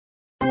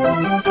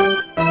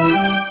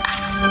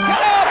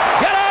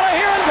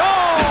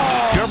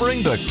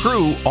Covering the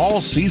Crew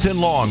all season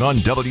long on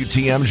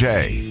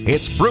WTMJ,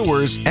 it's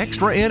Brewers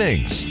Extra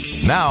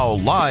Innings. Now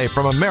live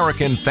from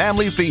American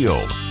Family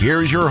Field,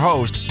 here's your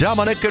host,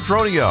 Dominic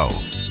Cotroneo.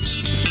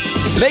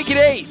 Make it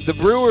 8. The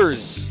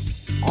Brewers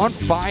on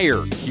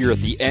fire here at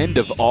the end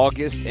of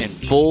August and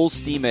full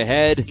steam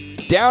ahead.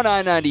 Down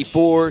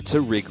I-94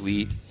 to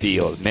Wrigley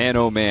Field. Man,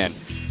 oh man.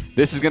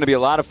 This is going to be a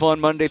lot of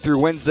fun Monday through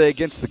Wednesday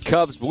against the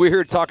Cubs. But we're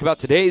here to talk about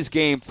today's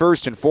game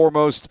first and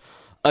foremost.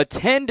 A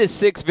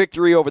 10-6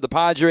 victory over the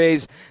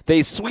Padres.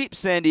 They sweep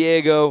San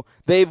Diego.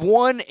 They've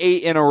won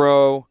 8 in a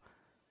row.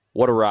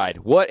 What a ride.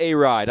 What a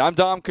ride. I'm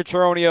Dom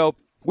Cotroneo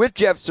with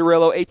Jeff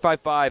Cirillo.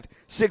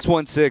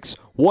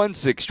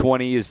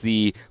 855-616-1620 is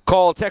the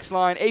call. Text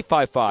line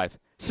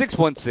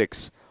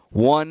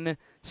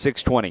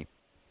 855-616-1620.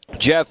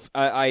 Jeff,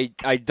 I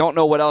don't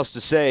know what else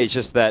to say. It's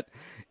just that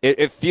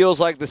it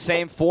feels like the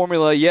same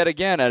formula yet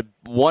again.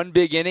 One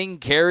big inning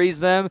carries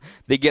them.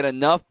 They get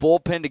enough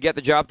bullpen to get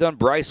the job done.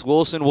 Bryce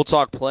Wilson, we'll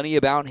talk plenty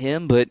about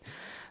him. But,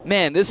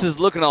 man, this is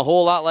looking a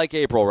whole lot like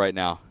April right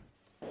now.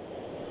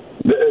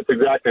 That's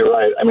exactly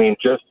right. I mean,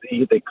 just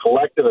the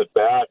collective at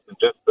bats and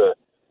just the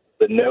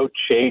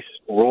no-chase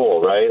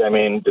rule, right? I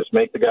mean, just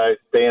make the guys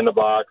stay in the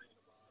box.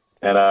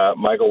 And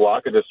Michael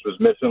Wacha just was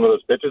missing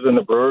those pitches, and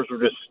the Brewers were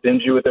just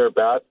stingy with their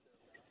bats.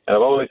 And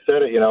I've always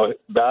said it,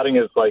 batting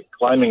is like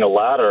climbing a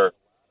ladder,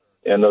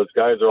 and those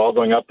guys are all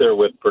going up there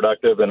with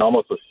productive and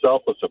almost a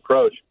selfless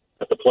approach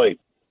at the plate.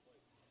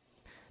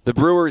 The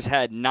Brewers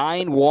had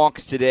 9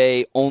 walks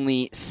today,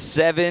 only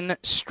 7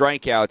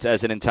 strikeouts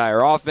as an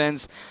entire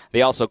offense.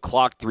 They also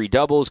clocked 3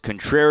 doubles.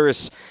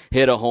 Contreras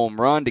hit a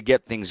home run to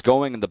get things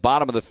going in the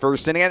bottom of the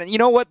first inning. And you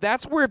know what?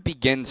 That's where it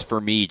begins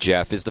for me,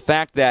 Jeff, is the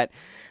fact that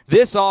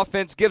this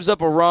offense gives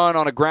up a run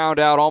on a ground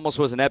out, almost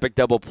was an epic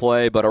double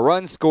play, but a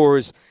run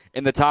scores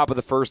in the top of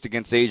the first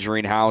against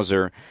Adrian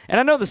Hauser. And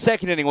I know the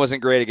second inning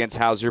wasn't great against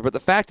Hauser, but the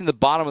fact in the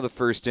bottom of the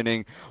first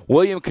inning,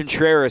 William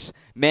Contreras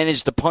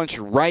managed to punch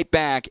right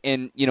back.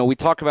 And, we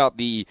talk about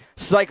the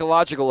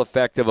psychological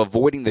effect of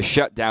avoiding the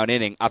shutdown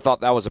inning. I thought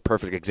that was a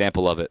perfect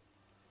example of it.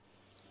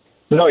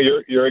 No,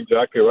 you're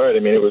exactly right. I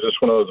mean, it was just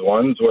one of those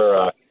ones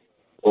where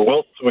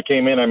Wilson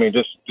came in. I mean,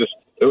 just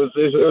it was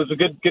a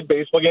good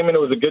baseball game, and it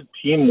was a good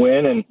team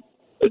win, and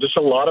just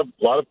a lot of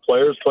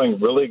players playing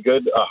really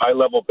good high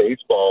level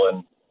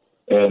baseball,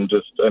 and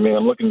just I'm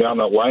looking down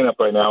that lineup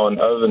right now, and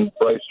other than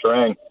Bryce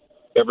Strang,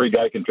 every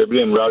guy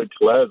contributing. And Rowdy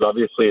Tellez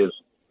obviously is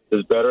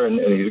better, and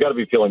he's got to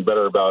be feeling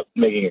better about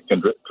making a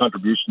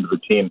contribution to the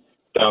team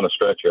down the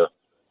stretch here.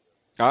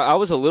 I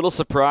was a little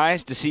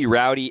surprised to see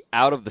Rowdy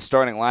out of the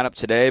starting lineup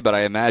today, but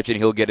I imagine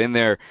he'll get in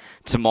there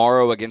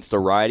tomorrow against a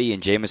righty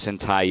and Jameson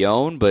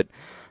Taillon. But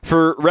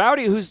for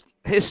Rowdy, who's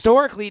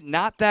historically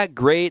not that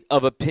great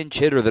of a pinch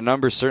hitter, the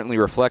numbers certainly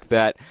reflect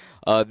that.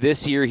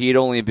 This year, he had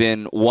only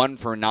been 1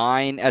 for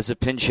 9 as a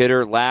pinch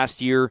hitter.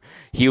 Last year,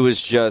 he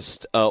was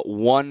just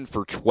 1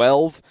 for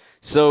 12.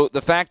 So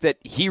the fact that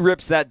he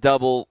rips that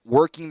double,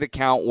 working the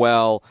count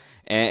well,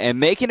 and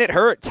making it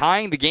hurt,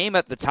 tying the game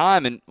at the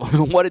time. And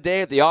what a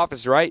day at the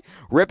office, right?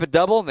 Rip a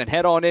double and then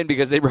head on in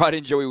because they brought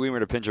in Joey Wiemer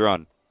to pinch a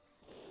run.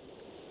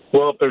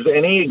 Well, if there's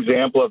any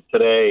example of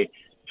today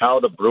how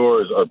the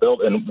Brewers are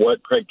built and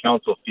what Craig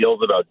Counsell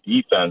feels about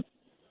defense,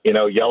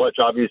 Yelich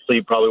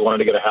obviously probably wanted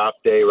to get a half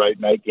day, right?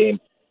 Night game,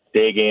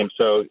 day game.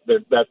 So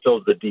that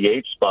fills the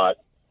DH spot.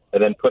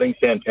 And then putting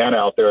Santana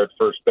out there at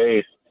first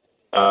base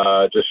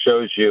just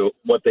shows you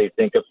what they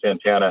think of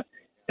Santana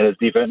and his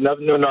defense.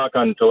 No knock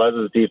on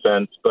Tellez's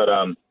defense, but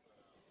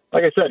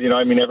like I said,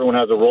 everyone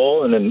has a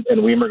role, and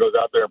Wiemer goes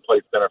out there and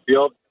plays center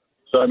field.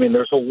 So,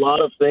 there's a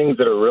lot of things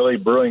that are really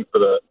brewing for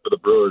the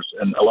Brewers,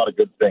 and a lot of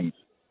good things.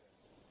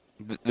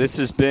 This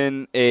has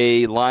been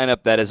a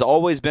lineup that has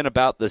always been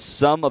about the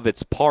sum of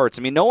its parts.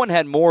 No one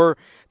had more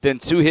than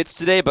 2 hits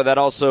today, but that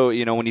also,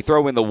 when you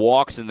throw in the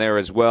walks in there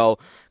as well,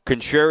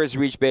 Contreras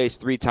reached base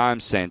 3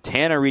 times,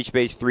 Santana reached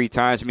base 3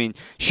 times.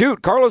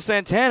 Carlos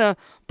Santana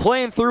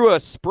playing through a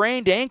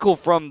sprained ankle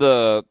from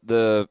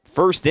the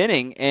first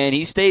inning, and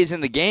he stays in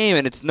the game,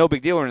 and it's no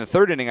big deal, or in the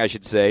third inning, I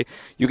should say.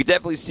 You could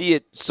definitely see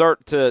it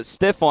start to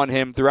stiff on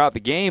him throughout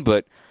the game,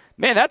 but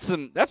man, that's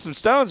some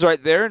stones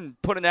right there,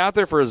 and putting it out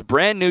there for his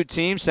brand new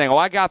team, saying, "Oh,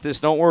 I got this.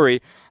 Don't worry.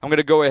 I'm going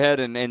to go ahead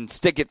and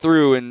stick it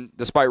through, and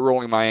despite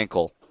rolling my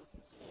ankle."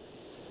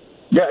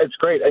 Yeah, it's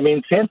great.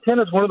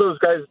 Santana's one of those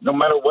guys. No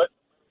matter what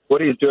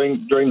he's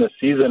doing during the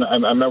season,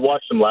 I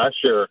watched him last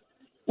year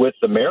with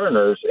the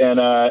Mariners, and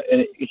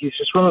he's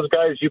just one of those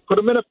guys. You put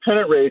him in a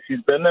pennant race.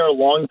 He's been there a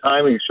long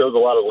time. He shows a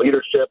lot of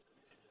leadership.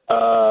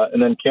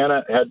 And then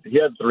Canna had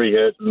 3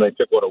 hits, and they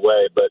took one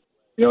away, but.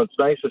 It's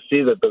nice to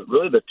see that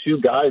the 2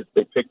 guys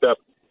they picked up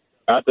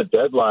at the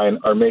deadline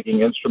are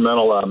making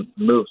instrumental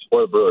moves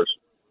for the Brewers.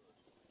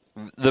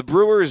 The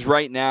Brewers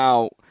right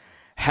now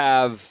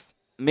have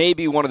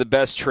maybe one of the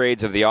best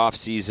trades of the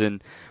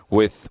offseason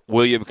with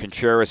William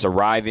Contreras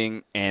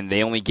arriving, and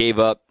they only gave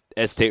up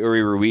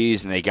Uri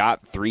Ruiz, and they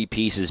got 3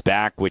 pieces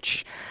back,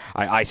 which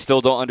I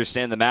still don't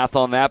understand the math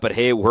on that, but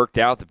hey, it worked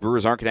out. The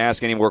Brewers aren't going to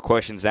ask any more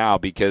questions now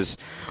because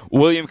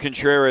William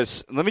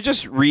Contreras, let me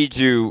just read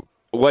you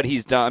what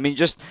he's done. I mean,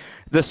 just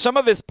the sum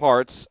of his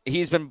parts,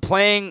 he's been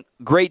playing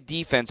great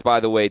defense, by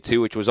the way,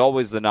 too, which was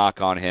always the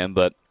knock on him,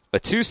 but a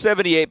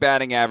 .278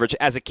 batting average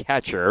as a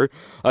catcher,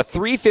 a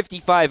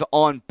 .355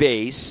 on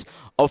base,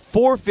 a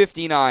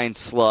 .459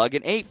 slug,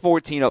 an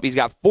 .814 up. He's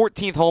got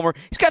 14th homer.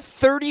 He's got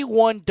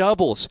 31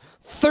 doubles.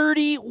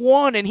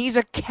 31, and he's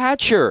a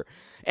catcher.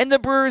 And the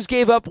Brewers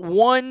gave up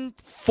 1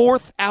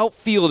 fourth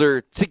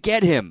outfielder to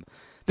get him.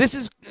 This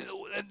is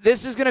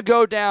going to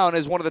go down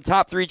as one of the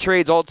top 3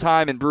 trades all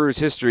time in Brewers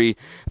history.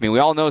 I mean, we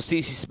all know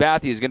CeCe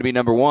Sabathia is going to be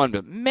number 1,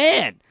 but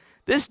man,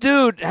 this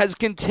dude has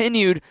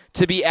continued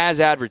to be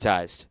as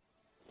advertised.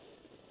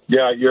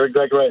 Yeah, you're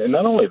exactly right. And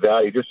not only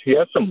that, he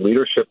has some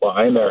leadership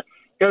behind there.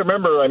 You got to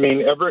remember, I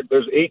mean,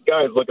 there's 8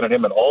 guys looking at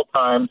him at all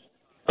times,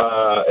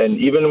 and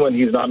even when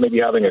he's not maybe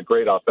having a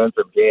great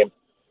offensive game,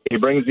 he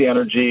brings the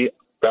energy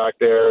back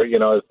there. You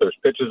know, if there's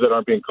pitches that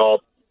aren't being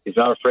called, he's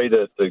not afraid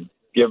to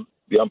give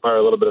the umpire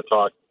a little bit of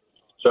talk.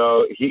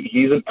 So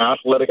he's an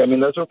athletic. I mean,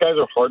 those guys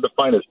are hard to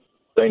find as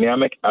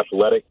dynamic,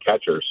 athletic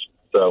catchers.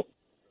 So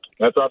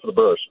that's off of the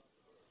Brewers.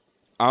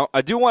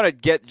 I do want to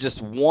get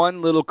just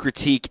one little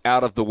critique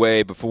out of the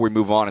way before we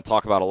move on and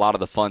talk about a lot of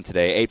the fun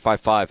today.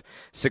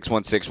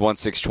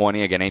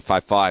 855-616-1620. Again,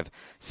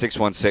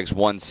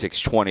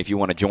 855-616-1620 if you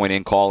want to join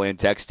in, call in,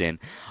 text in.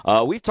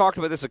 We've talked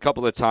about this a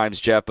couple of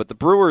times, Jeff, but the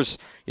Brewers,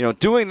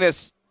 doing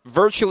this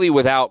virtually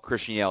without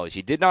Christian Yelich.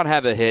 He did not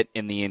have a hit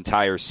in the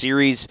entire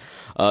series.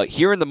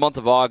 Here in the month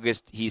of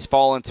August, he's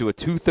fallen to a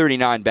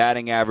 .239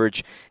 batting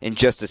average and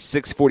just a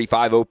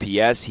 .645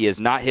 OPS. He has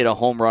not hit a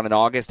home run in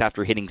August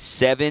after hitting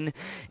 7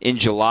 in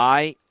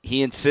July.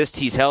 He insists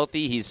he's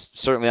healthy. He's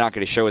certainly not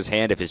going to show his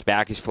hand if his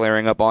back is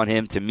flaring up on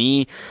him. To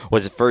me,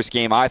 was the first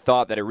game I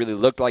thought that it really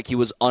looked like he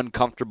was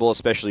uncomfortable,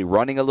 especially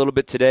running a little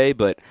bit today.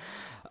 But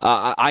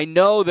I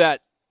know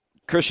that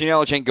Christian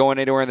Yelich ain't going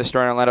anywhere in the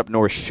starting lineup,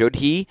 nor should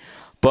he.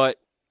 But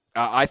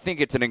I think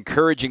it's an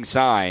encouraging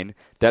sign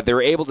that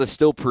they're able to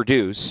still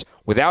produce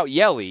without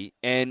Yelly.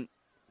 And,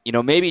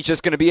 maybe it's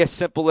just going to be as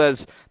simple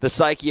as the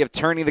psyche of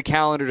turning the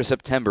calendar to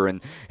September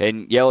and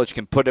Yelich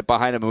can put it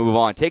behind him and move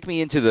on. Take me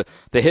into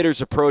the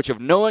hitter's approach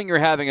of knowing you're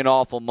having an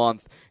awful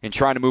month and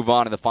trying to move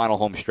on in the final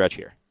home stretch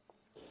here.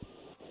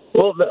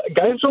 Well, the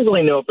guys don't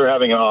really know if they're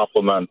having an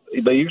awful month.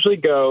 They usually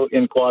go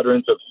in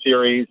quadrants of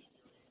series,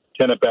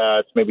 10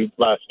 at-bats, maybe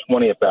last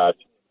 20 at-bats.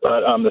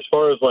 But as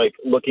far as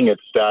looking at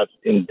stats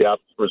in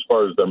depth as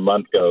far as their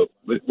month go,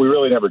 we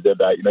really never did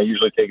that.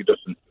 Usually take it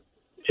just in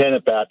 10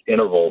 at-bat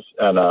intervals.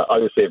 And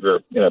obviously if you're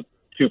in a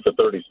 2 for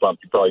 30 slump,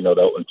 you probably know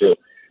that one too.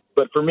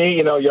 But for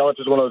me, Yelich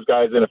is one of those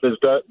guys, and if his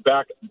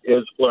back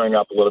is flaring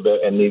up a little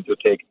bit and needs to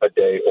take a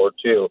day or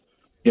two,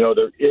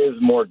 there is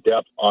more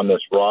depth on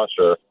this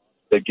roster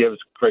that gives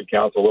Craig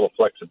Counsell a little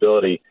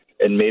flexibility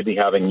and maybe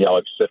having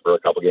Yelich sit for a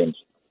couple games.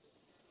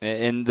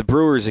 And the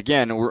Brewers,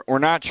 again, we're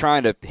not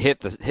trying to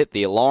hit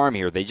the alarm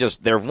here.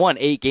 They've won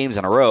 8 games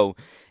in a row,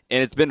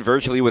 and it's been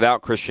virtually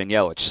without Christian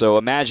Yelich. So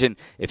imagine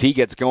if he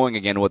gets going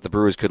again, what the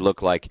Brewers could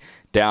look like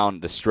down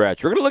the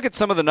stretch. We're going to look at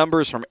some of the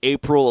numbers from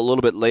April a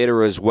little bit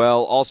later as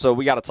well. Also,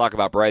 we got to talk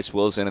about Bryce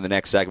Wilson in the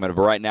next segment.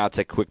 But right now,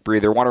 take a quick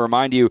breather. I want to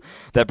remind you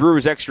that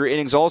Brewers Extra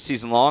Innings all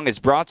season long is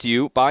brought to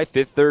you by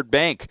Fifth Third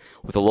Bank.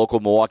 With a local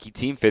Milwaukee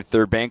team, Fifth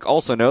Third Bank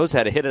also knows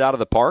how to hit it out of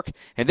the park,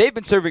 and they've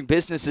been serving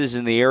businesses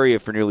in the area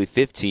for nearly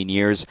 15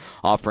 years,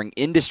 offering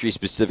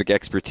industry-specific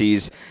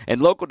expertise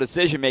and local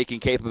decision-making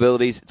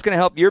capabilities. It's going to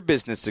help your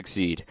business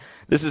succeed.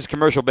 This is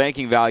commercial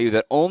banking value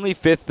that only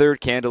Fifth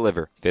Third can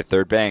deliver. Fifth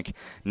Third Bank,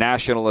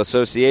 National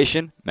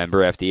Association,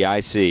 member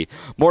FDIC.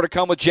 More to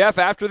come with Jeff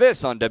after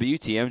this on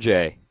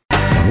WTMJ.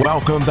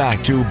 Welcome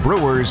back to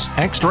Brewers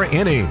Extra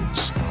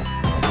Innings.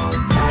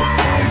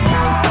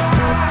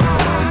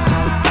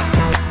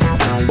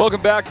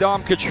 Welcome back,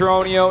 Dom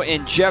Cotroneo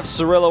and Jeff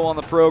Cirillo on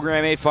the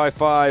program,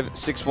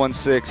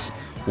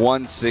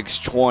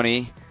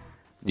 855-616-1620.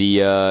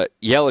 The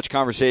Yelich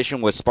conversation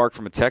was sparked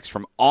from a text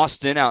from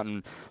Austin out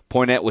in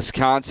Poinette,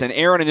 Wisconsin.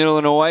 Aaron in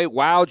Illinois,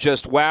 wow,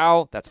 just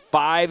wow. That's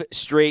 5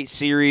 straight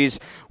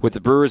series with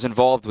the Brewers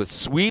involved with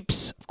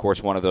sweeps. Of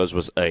course, one of those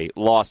was a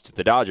loss to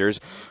the Dodgers.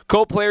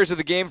 Co-players of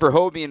the game for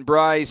Hobie and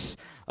Bryce.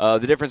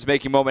 The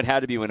difference-making moment had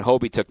to be when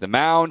Hobie took the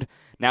mound.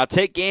 Now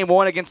take game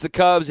 1 against the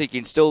Cubs. He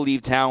can still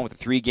leave town with a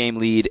 3-game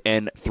lead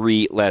and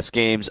 3 less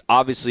games.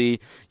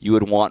 Obviously, you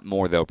would want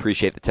more, though.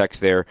 Appreciate the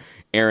text there,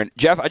 Aaron.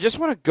 Jeff, I just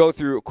want to go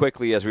through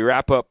quickly as we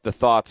wrap up the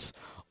thoughts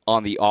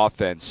on the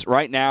offense.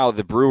 Right now,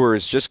 the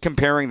Brewers, just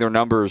comparing their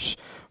numbers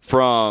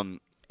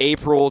from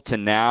April to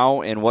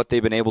now and what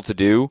they've been able to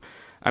do.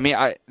 I mean,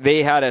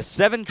 they had a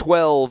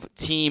 712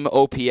 team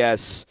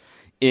OPS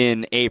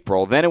in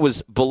April. Then it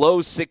was below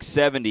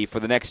 670 for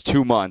the next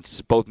 2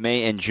 months, both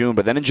May and June.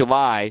 But then in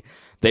July,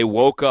 they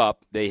woke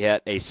up. They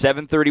had a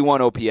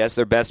 731 OPS,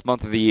 their best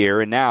month of the year,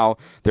 and now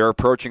they're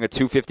approaching a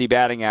 250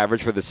 batting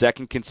average for the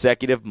second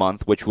consecutive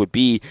month, which would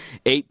be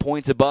 8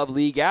 points above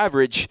league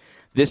average.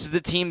 this is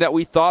the team that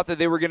we thought that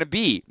they were going to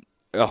be.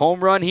 A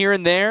home run here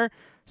and there,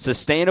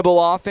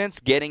 sustainable offense,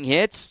 getting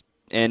hits,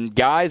 and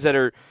guys that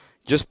are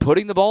just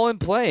putting the ball in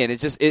play. And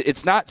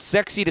it's not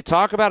sexy to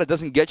talk about. It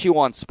doesn't get you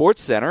on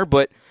SportsCenter,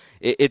 but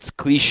it's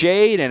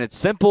cliched and it's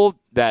simple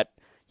that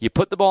you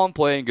put the ball in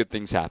play and good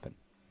things happen.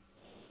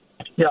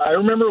 Yeah, I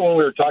remember when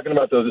we were talking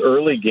about those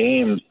early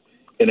games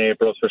in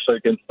April, especially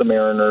against the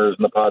Mariners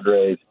and the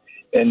Padres,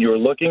 and you were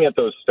looking at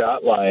those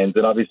stat lines,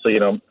 and obviously,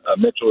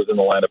 Mitchell was in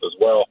the lineup as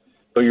well,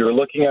 but you were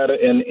looking at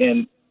it,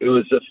 and it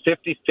was a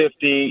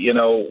 50-50,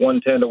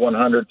 110 to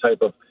 100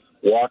 type of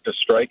walk to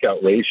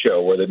strikeout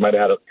ratio where they might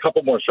have had a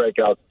couple more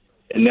strikeouts.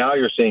 And now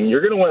you're seeing you're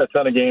going to win a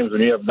ton of games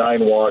when you have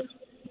 9 walks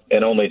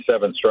and only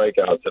 7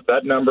 strikeouts. If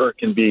that number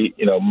can be,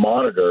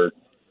 monitored,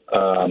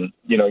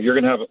 you're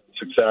going to have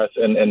success,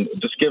 and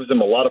it just gives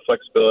them a lot of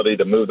flexibility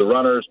to move the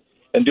runners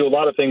and do a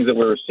lot of things that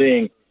we were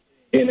seeing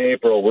in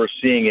April. We're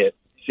seeing it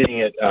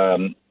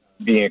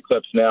being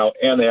eclipsed now,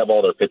 and they have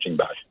all their pitching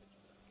back.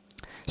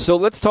 So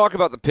let's talk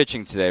about the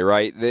pitching today,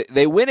 right?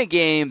 They win a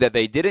game that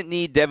they didn't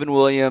need Devin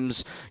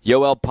Williams,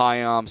 Yoel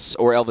Payamps,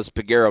 or Elvis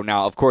Peguero.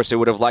 Now, of course, they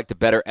would have liked a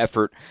better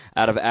effort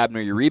out of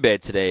Abner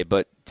Uribe today,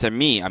 but to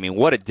me,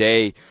 what a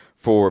day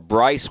for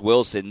Bryce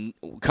Wilson,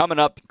 coming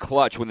up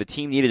clutch when the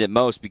team needed it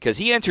most, because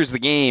he enters the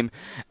game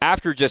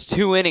after just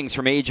 2 innings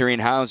from Adrian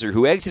Houser,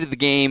 who exited the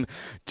game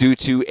due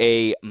to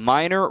a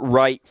minor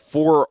right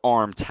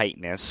forearm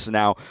tightness.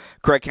 Now,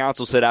 Craig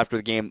Counsell said after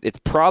the game it's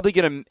probably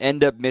going to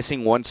end up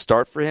missing 1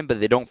 start for him, but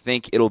they don't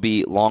think it'll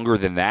be longer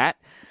than that.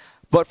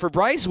 But for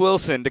Bryce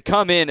Wilson to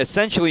come in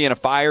essentially in a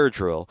fire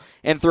drill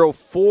and throw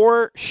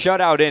 4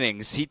 shutout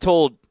innings, he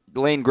told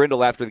Lane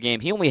Grindle after the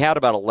game he only had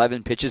about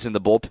 11 pitches in the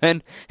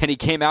bullpen, and he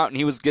came out and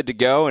he was good to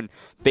go and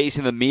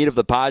facing the meat of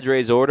the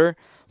Padres order.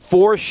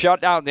 4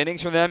 shutout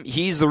innings from them.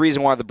 He's the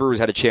reason why the Brewers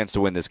had a chance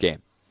to win this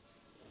game.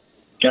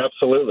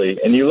 Absolutely.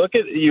 And you look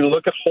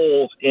at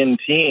holes in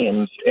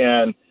teams,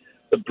 and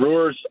the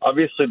Brewers,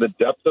 obviously the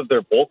depth of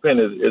their bullpen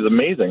is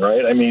amazing,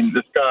 right?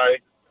 This guy,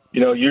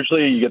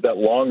 usually you get that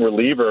long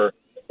reliever,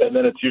 and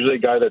then it's usually a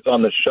guy that's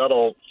on the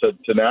shuttle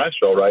to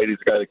Nashville, right? He's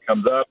a guy that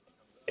comes up.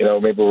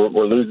 Maybe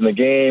we're losing the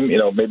game.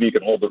 Maybe you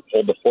can hold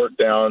the fort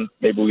down.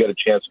 Maybe we get a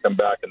chance to come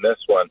back in this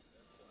one.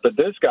 But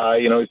this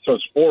guy, he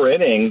throws 4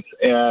 innings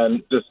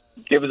and just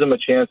gives them a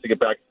chance to get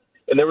back.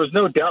 And there was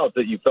no doubt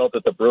that you felt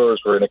that the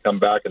Brewers were going to come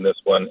back in this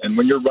one. And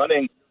when you're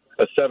running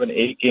a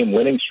 7-8 game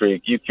winning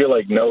streak, you feel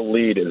like no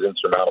lead is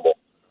insurmountable.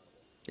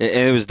 And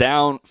it was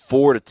down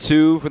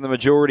 4-2 for the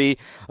majority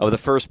of the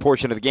first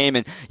portion of the game.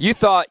 And you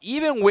thought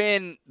even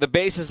when the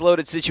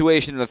bases-loaded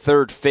situation in the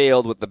third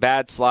failed with the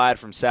bad slide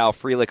from Sal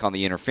Frelick on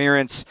the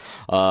interference,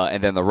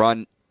 and then the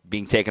run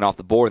being taken off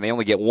the board, and they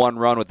only get 1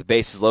 run with the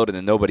bases loaded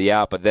and nobody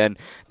out, but then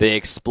they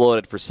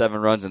exploded for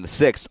 7 runs in the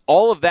 6th.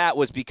 All of that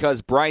was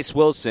because Bryce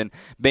Wilson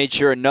made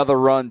sure another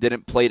run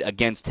didn't plate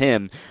against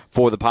him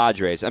for the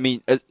Padres.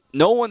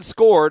 No one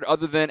scored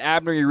other than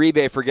Abner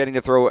Uribe forgetting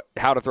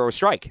how to throw a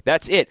strike.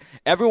 That's it.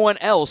 Everyone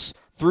else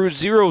threw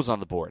zeros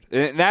on the board.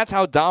 And that's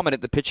how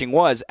dominant the pitching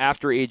was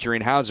after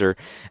Adrian Houser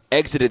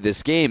exited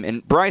this game.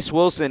 And Bryce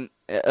Wilson,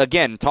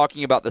 again,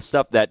 talking about the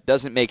stuff that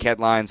doesn't make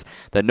headlines,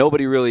 that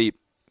nobody really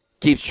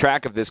keeps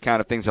track of this kind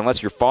of things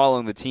unless you're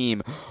following the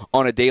team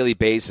on a daily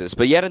basis.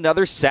 But yet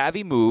another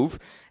savvy move.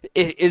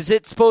 Is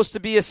it supposed to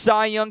be a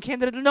Cy Young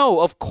candidate? No,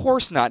 of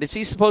course not. Is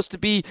he supposed to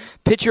be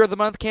Pitcher of the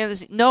Month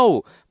candidate?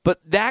 No. But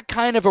that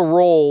kind of a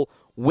role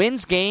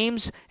wins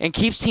games and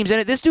keeps teams in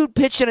it. This dude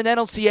pitched in an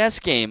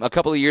NLCS game a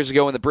couple of years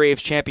ago in the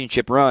Braves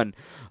championship run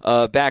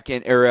in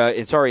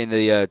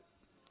the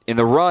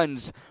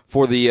runs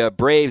for the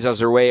Braves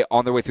as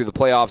on their way through the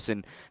playoffs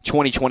in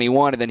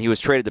 2021, and then he was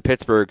traded to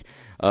Pittsburgh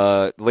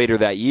later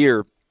that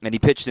year, and he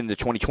pitched in the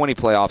 2020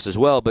 playoffs as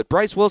well. But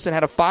Bryce Wilson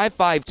had a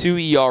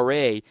 5.52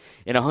 ERA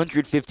in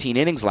 115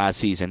 innings last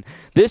season.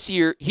 This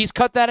year, he's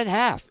cut that in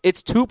half.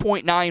 It's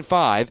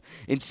 2.95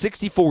 in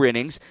 64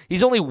 innings.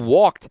 He's only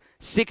walked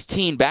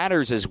 16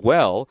 batters as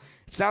well.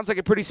 It sounds like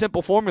a pretty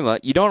simple formula.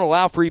 You don't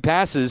allow free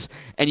passes,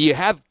 and you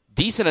have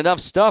decent enough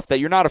stuff that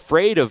you're not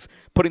afraid of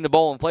putting the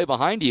ball in play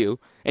behind you,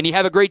 and you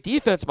have a great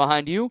defense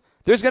behind you.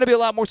 There's going to be a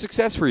lot more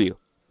success for you.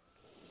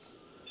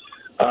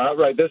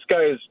 Right. This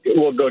guy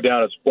will go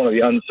down as one of the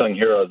unsung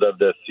heroes of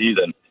this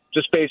season,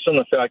 just based on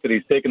the fact that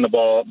he's taken the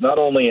ball not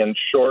only in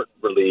short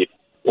relief,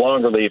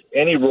 long relief,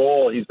 any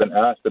role he's been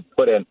asked to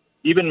put in,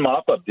 even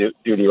mop-up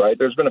duty, right?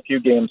 There's been a few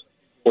games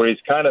where he's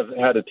kind of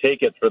had to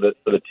take it for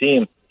the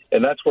team,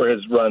 and that's where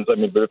his runs, but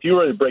if you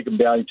really break him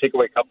down, you take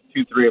away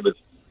 2-3 of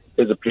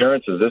his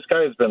appearances. This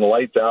guy has been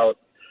lights out,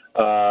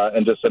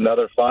 and just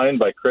another find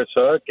by Chris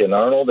Hook and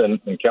Arnold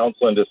and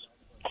Counsell. And just,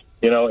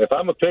 if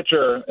I'm a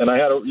pitcher and I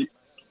had a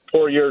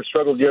 4-year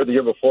struggled year the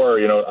year before,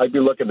 I'd be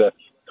looking to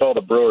call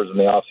the Brewers in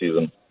the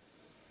offseason.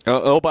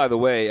 Oh, by the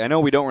way, I know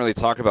we don't really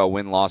talk about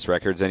win-loss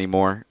records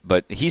anymore,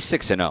 but he's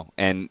 6-0,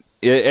 and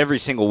every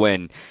single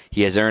win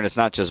he has earned, it's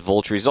not just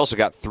Vulture. He's also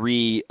got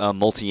 3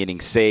 multi-inning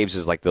saves,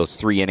 is like those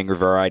 3-inning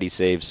variety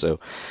saves.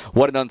 So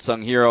what an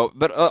unsung hero.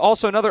 But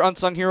also another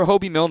unsung hero,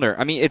 Hobie Milner.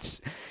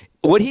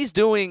 what he's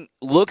doing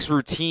looks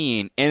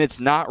routine, and it's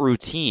not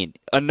routine.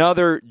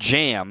 Another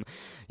jam.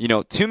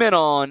 2 men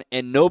on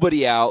and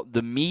nobody out,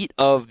 the meat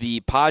of the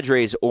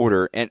Padres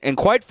order. And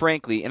quite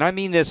frankly, and I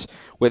mean this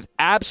with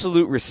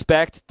absolute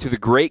respect to the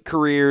great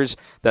careers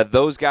that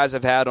those guys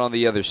have had on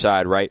the other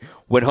side, right?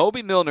 When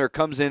Hobie Milner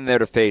comes in there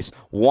to face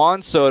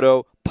Juan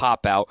Soto,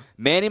 pop out,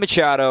 Manny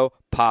Machado,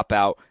 pop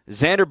out,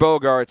 Xander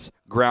Bogaerts,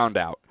 ground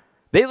out.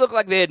 They look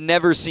like they had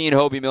never seen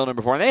Hobie Milner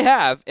before, and they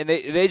have, and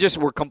they just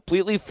were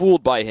completely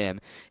fooled by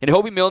him. And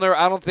Hobie Milner,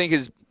 I don't think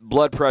his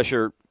blood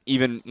pressure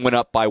even went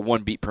up by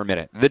 1 beat per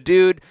minute. The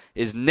dude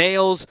is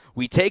nails.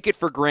 We take it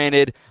for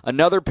granted.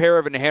 Another pair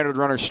of inherited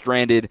runners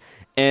stranded.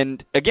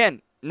 And,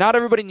 again, not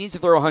everybody needs to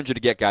throw 100 to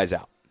get guys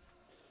out.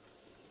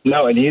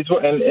 No, and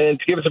to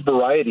give us a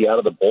variety out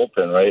of the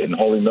bullpen, right? And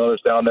Hobie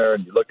Milner's down there,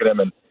 and you look at him,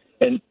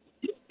 and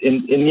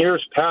in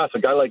years past,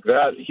 a guy like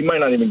that, he might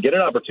not even get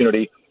an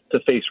opportunity to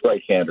face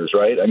right-handers,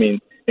 right? I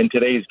mean, in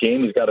today's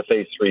game, he's got to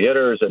face 3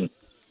 hitters, and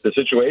the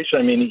situation,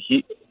 I mean,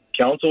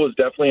 Counsell was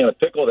definitely in a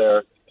pickle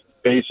there,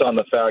 based on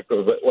the fact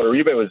of what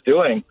Uribe was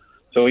doing.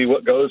 So he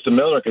goes to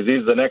Milner because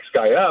he's the next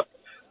guy up.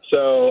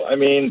 So, I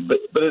mean, but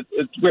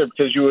it's weird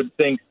because you would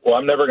think, well,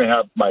 I'm never going to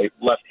have my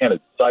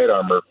left-handed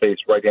sidearmer face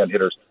right-hand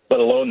hitters, let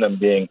alone them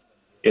being,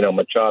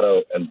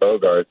 Machado and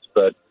Bogaerts.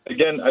 But,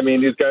 again, I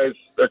mean, these guys,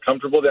 they're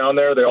comfortable down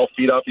there. They all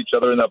feed off each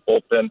other in that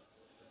bullpen.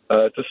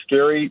 It's a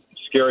scary,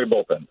 scary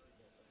bullpen.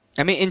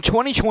 I mean, in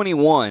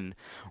 2021,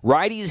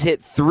 righties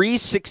hit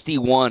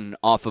 361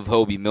 off of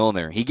Hobie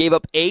Milner. He gave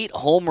up 8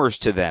 homers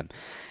to them.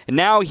 And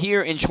now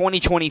here in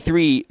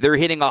 2023, they're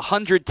hitting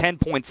 110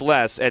 points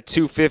less at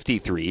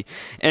 253.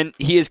 And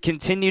he has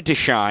continued to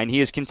shine. He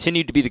has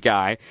continued to be the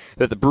guy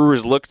that the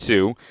Brewers look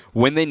to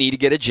when they need to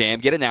get a jam,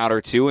 get an out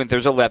or two, and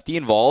there's a lefty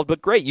involved.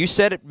 But great, you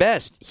said it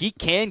best. He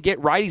can get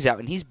righties out,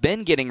 and he's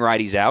been getting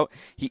righties out.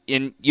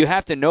 And you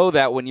have to know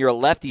that when you're a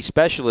lefty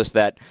specialist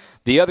that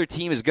the other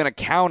team is going to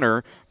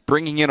counter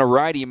bringing in a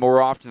righty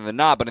more often than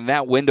not, but in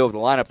that window of the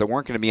lineup, there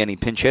weren't going to be any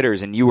pinch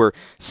hitters, and you were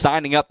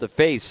signing up to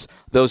face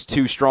those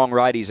 2 strong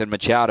righties in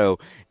Machado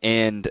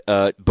and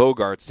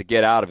Bogaerts to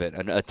get out of it.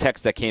 A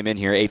text that came in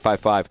here,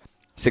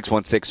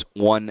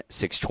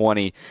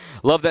 855-616-1620.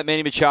 Love that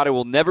Manny Machado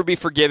will never be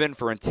forgiven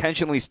for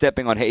intentionally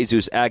stepping on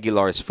Jesus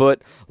Aguilar's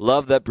foot.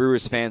 Love that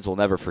Brewers fans will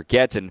never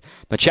forget. And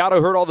Machado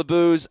heard all the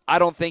boos. I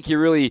don't think he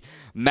really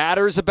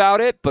matters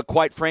about it, but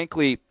quite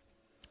frankly,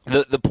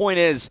 the point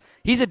is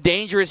he's a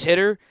dangerous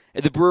hitter.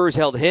 The Brewers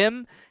held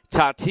him,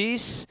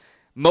 Tatis,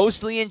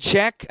 mostly in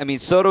check. I mean,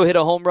 Soto hit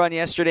a home run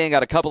yesterday and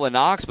got a couple of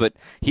knocks, but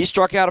he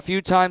struck out a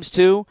few times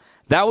too.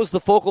 That was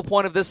the focal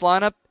point of this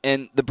lineup,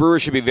 and the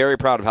Brewers should be very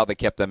proud of how they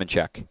kept them in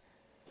check.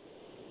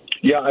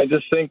 Yeah, I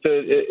just think that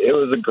it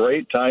was a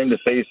great time to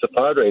face the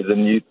Padres,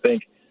 and you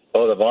think,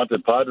 oh, the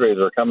vaunted Padres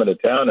are coming to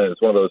town, and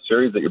it's one of those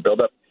series that you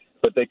build up.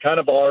 But they kind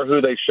of are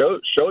who they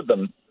showed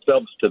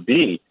themselves to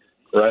be,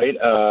 right?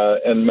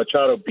 And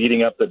Machado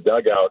beating up the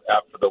dugout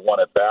after the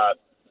one at bat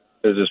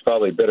is just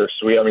probably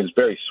bittersweet. I mean, it's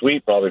very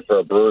sweet probably for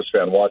a Brewers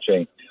fan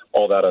watching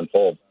all that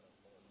unfold.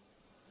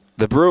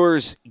 The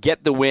Brewers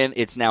get the win.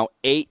 It's now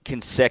 8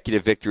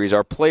 consecutive victories.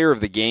 Our player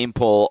of the game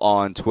poll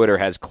on Twitter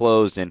has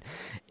closed, and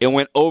it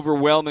went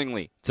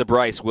overwhelmingly to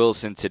Bryce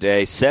Wilson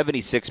today,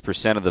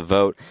 76% of the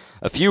vote.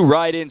 A few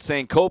write-ins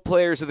saying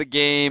co-players of the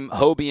game,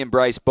 Hobie and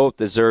Bryce both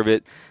deserve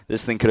it.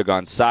 This thing could have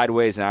gone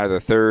sideways in either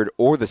the 3rd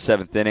or the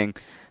 7th inning.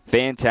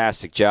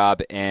 Fantastic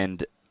job,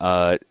 and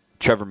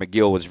Trevor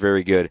McGill was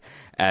very good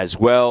as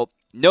well.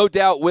 No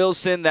doubt,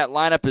 Wilson, that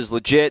lineup is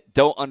legit.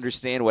 Don't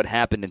understand what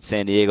happened in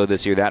San Diego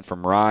this year. That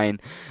from Ryan.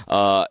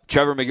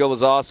 Trevor McGill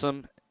was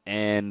awesome.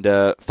 And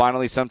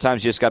finally,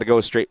 sometimes you just got to go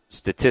with straight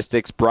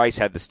statistics. Bryce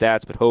had the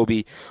stats, but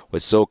Hobie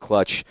was so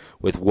clutch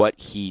with what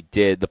he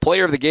did. The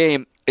player of the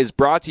game is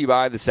brought to you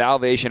by the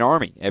Salvation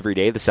Army. Every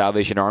day, the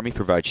Salvation Army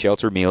provides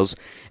shelter, meals,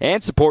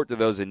 and support to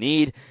those in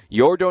need.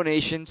 Your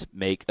donations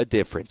make a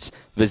difference.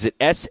 Visit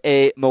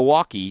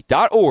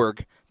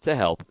samilwaukee.org to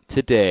help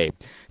today.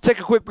 Take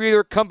a quick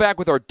breather, come back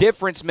with our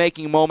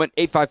difference-making moment,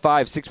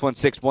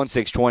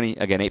 855-616-1620.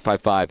 Again,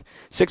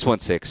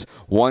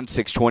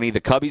 855-616-1620.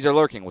 The Cubbies are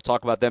lurking. We'll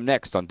talk about them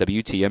next on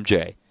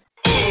WTMJ.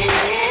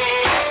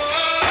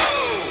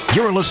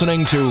 You're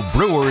listening to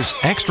Brewers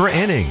Extra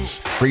Innings,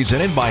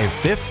 presented by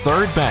Fifth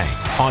Third Bank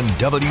on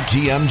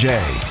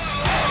WTMJ.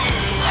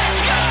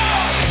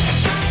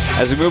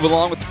 As we move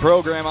along with the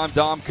program, I'm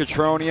Dom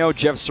Cotroneo.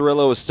 Jeff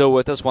Cirillo is still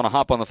with us. Want to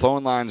hop on the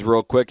phone lines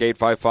real quick,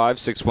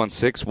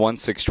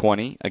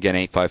 855-616-1620. Again,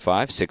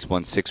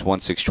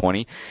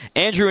 855-616-1620.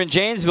 Andrew in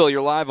Janesville,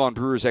 you're live on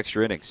Brewers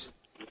Extra Innings.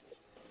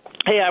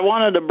 Hey, I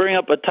wanted to bring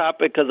up a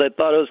topic because I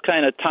thought it was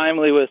kind of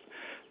timely with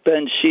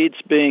Ben Sheets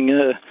being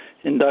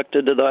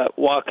inducted to the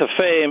Walk of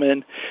Fame,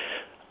 and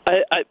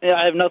I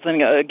have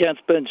nothing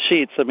against Ben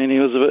Sheets. I mean, he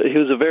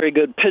was a very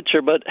good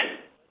pitcher, but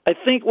I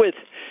think with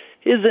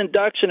his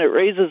induction, it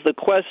raises the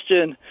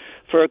question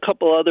for a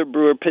couple other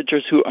Brewer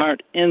pitchers who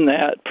aren't in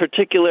that,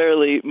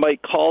 particularly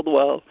Mike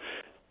Caldwell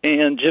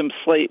and Jim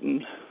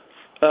Slayton.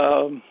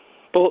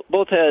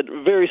 Both had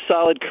very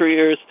solid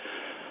careers.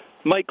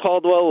 Mike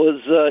Caldwell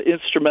was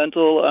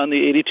instrumental on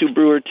the 82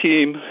 Brewer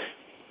team.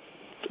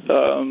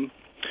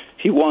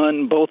 He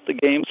won both the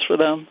games for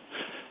them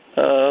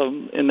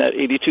in that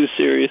 82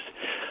 series.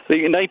 I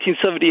think in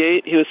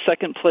 1978, he was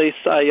second place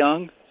Cy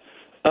Young.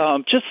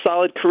 Just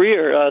solid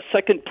career.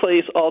 Second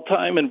place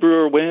all-time in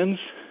Brewer wins.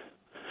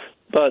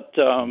 But,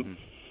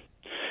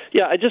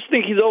 yeah, I just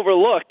think he's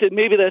overlooked, and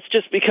maybe that's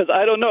just because,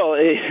 I don't know,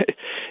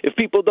 if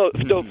people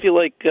don't feel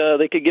like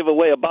they could give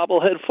away a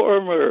bobblehead for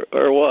him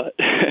or what.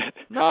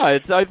 No, I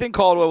think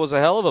Caldwell was a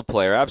hell of a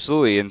player,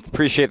 absolutely, and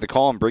appreciate the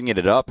call and bringing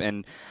it up.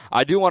 And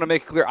I do want to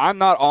make it clear, I'm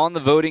not on the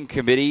voting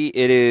committee.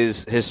 It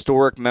is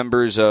historic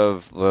members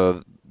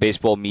of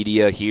baseball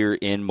media here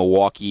in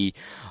Milwaukee.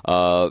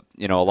 A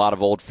lot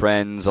of old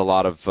friends, a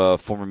lot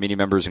of former media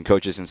members and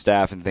coaches and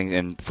staff and things,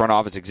 and front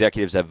office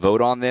executives that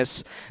vote on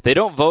this. They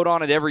don't vote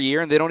on it every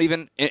year, and they don't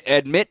even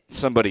admit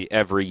somebody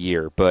every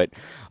year. But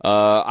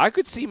I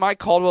could see Mike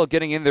Caldwell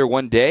getting in there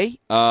one day,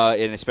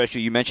 and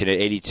especially you mentioned at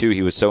 82,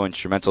 he was so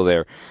instrumental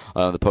there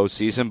in the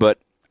postseason. But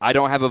I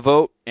don't have a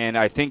vote, and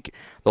I think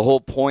the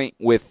whole point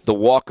with the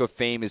Walk of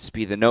Fame is to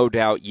be the no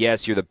doubt,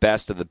 yes, you're the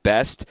best of the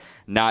best,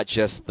 not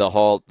just the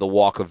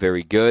Walk of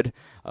Very Good.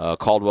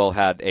 Caldwell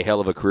had a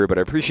hell of a career, but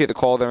I appreciate the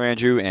call there,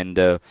 Andrew,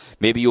 and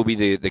maybe you'll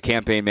be the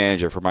campaign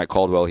manager for Mike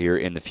Caldwell here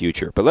in the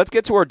future. But let's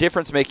get to our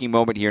difference-making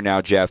moment here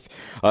now, Jeff.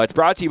 It's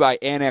brought to you by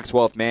Annex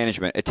Wealth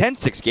Management. A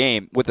 10-6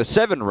 game with a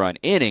 7-run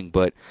inning,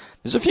 but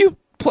there's a few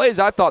plays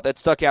I thought that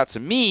stuck out to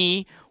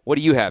me. What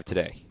do you have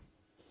today?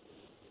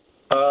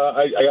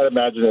 I got to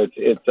imagine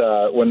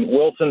it's when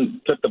Wilson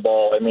took the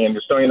ball. I mean,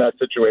 just knowing that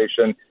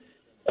situation,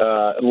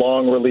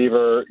 long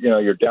reliever,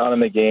 you're down in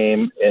the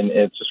game, and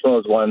it's just one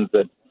of those ones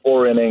that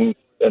 4 innings,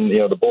 and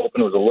the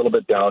bullpen was a little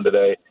bit down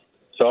today.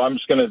 So I'm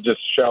just going to just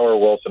shower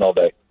Wilson all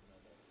day.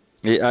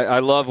 I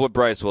love what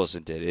Bryce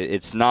Wilson did.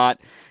 It's not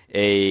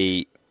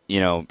a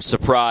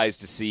surprise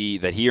to see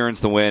that he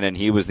earns the win, and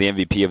he was the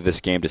MVP of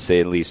this game, to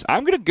say the least.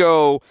 I'm going to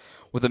go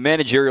with a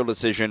managerial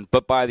decision,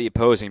 but by the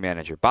opposing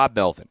manager, Bob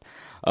Melvin.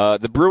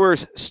 The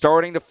Brewers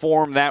starting to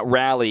form that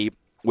rally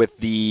with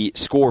the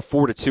score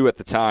 4-2 at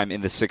the time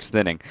in the 6th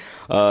inning.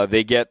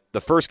 They get the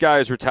first guy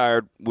who's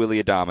retired,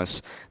 Willie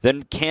Adames.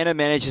 Then Canna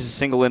manages a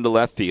single into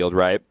left field,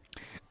 right?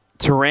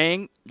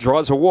 Terang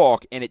draws a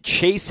walk, and it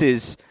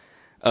chases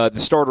the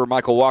starter,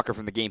 Michael Walker,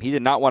 from the game. He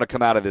did not want to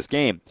come out of this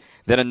game.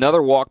 Then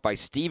another walk by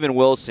Steven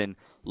Wilson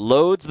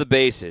loads the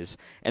bases.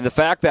 And the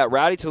fact that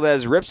Rowdy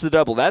Tellez rips the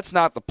double, that's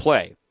not the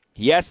play.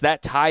 Yes,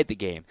 that tied the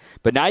game.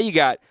 But now you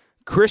got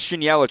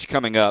Christian Yelich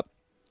coming up,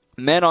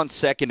 men on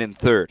second and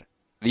third.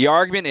 The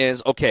argument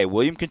is, okay,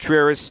 William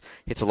Contreras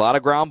hits a lot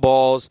of ground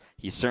balls.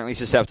 He's certainly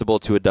susceptible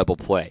to a double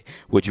play.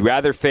 Would you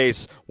rather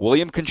face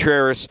William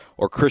Contreras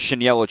or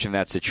Christian Yelich in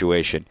that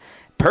situation?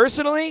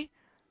 Personally,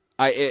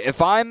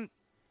 if I'm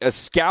a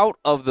scout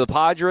of the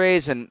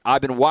Padres and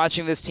I've been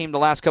watching this team the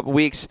last couple of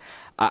weeks,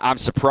 I'm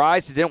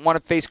surprised they didn't want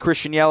to face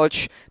Christian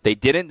Yelich. They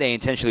didn't. They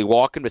intentionally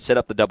walked him to set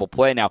up the double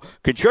play. Now,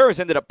 Contreras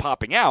ended up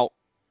popping out,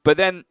 but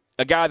then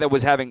a guy that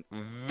was having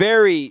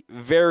very,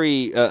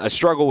 very a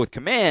struggle with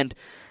command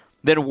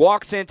then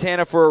walks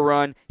Santana for a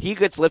run. He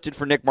gets lifted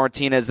for Nick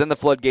Martinez. Then the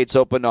floodgates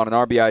opened on an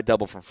RBI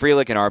double from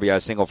Frelick and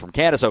RBI single from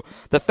Canada. So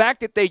the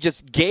fact that they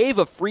just gave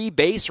a free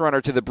base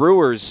runner to the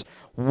Brewers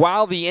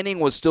while the inning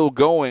was still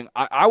going,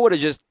 I would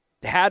have just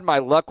had my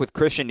luck with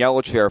Christian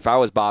Yelich there if I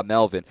was Bob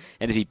Melvin.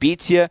 And if he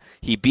beats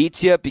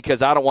you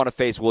because I don't want to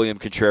face William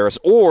Contreras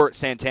or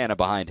Santana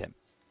behind him.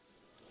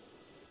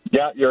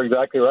 Yeah, you're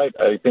exactly right.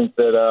 I think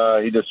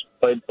that he just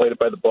played it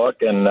by the book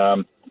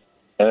and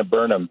it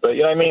burned him. But,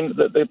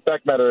 the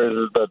fact matter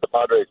is that the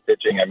Padres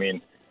pitching,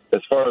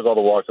 as far as all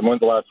the walks, when's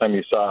the last time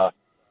you saw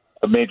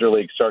a major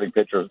league starting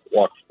pitcher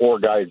walk 4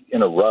 guys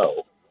in a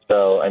row?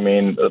 So,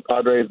 the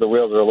Padres, the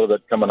wheels are a little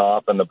bit coming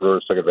off, and the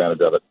Brewers took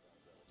advantage of it.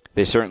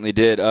 They certainly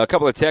did. A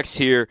couple of texts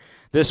here.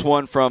 This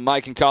one from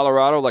Mike in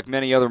Colorado. Like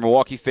many other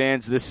Milwaukee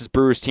fans, this is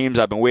Brewers teams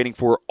I've been waiting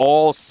for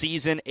all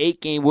season.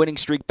 8-game winning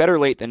streak, better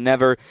late than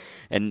never,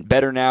 and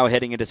better now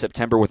heading into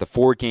September with a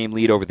 4-game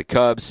lead over the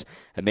Cubs.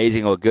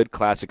 Amazing what a good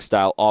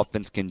classic-style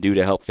offense can do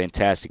to help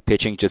fantastic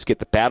pitching. Just get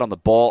the bat on the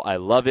ball. I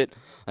love it.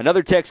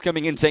 Another text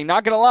coming in saying,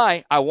 not going to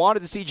lie, I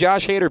wanted to see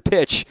Josh Hader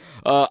pitch.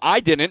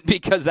 I didn't,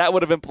 because that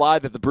would have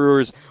implied that the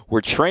Brewers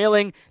were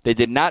trailing. They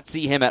did not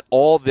see him at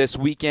all this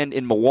weekend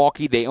in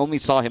Milwaukee. They only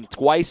saw him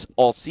twice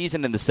all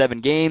season in the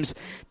 7 games.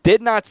 Did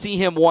not see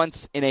him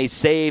once in a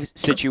save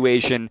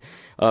situation.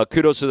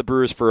 Kudos to the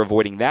Brewers for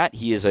avoiding that.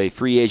 He is a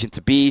free agent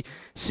to be.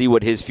 See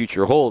what his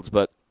future holds.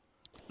 But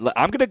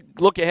I'm going to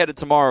look ahead to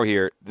tomorrow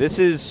here. This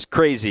is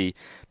crazy,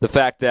 the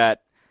fact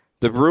that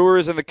the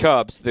Brewers and the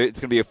Cubs,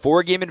 it's going to be a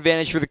 4-game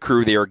advantage for the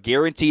Crew. They are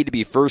guaranteed to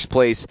be first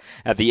place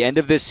at the end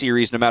of this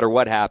series no matter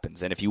what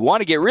happens. And if you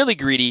want to get really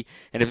greedy,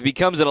 and if it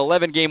becomes an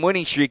 11-game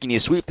winning streak and you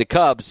sweep the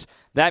Cubs,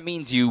 that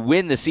means you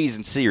win the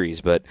season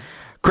series. But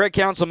Craig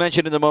Counsell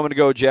mentioned it a moment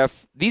ago,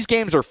 Jeff, these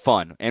games are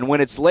fun. And when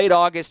it's late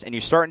August and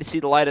you're starting to see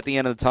the light at the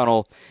end of the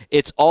tunnel,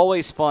 it's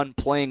always fun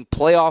playing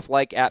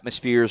playoff-like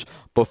atmospheres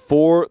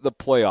before the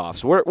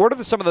playoffs. What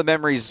are some of the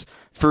memories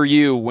for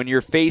you when you're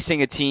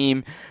facing a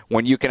team,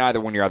 when you're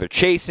either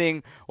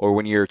chasing or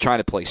when you're trying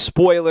to play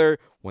spoiler,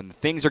 when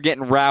things are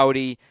getting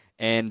rowdy,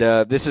 and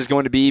this is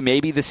going to be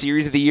maybe the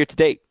series of the year to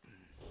date?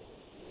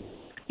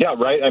 Yeah,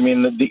 right. I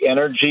mean, the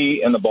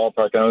energy in the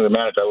ballpark, I know the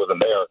manager, I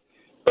wasn't there,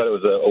 but it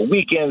was a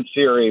weekend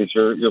series.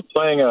 You're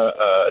playing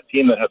a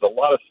team that has a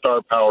lot of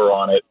star power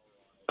on it.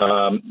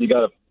 You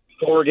got a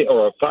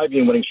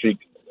 5-game winning streak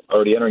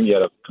already entering. You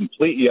had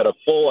a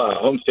full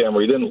homestand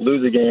where you didn't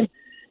lose a game.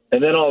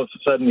 And then all of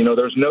a sudden,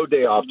 there's no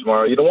day off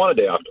tomorrow. You don't want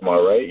a day off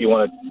tomorrow, right? You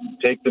want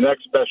to take the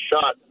next best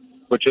shot,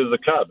 which is the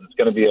Cubs. It's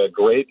going to be a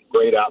great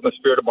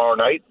atmosphere tomorrow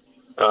night.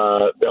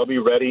 They'll be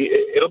ready.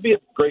 It'll be a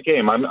great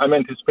game. I'm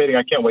anticipating.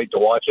 I can't wait to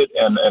watch it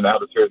and how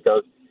the series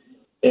goes.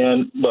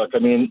 And look, I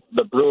mean,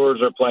 the Brewers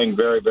are playing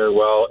very, very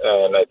well,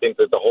 and I think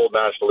that the whole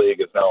National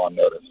League is now on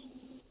notice.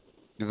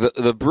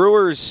 The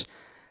Brewers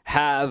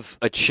have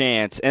a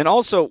chance. And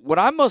also, what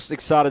I'm most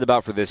excited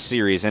about for this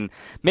series, and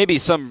maybe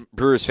some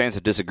Brewers fans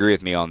would disagree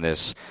with me on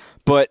this,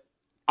 but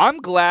I'm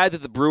glad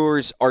that the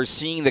Brewers are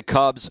seeing the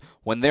Cubs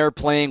when they're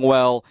playing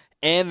well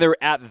and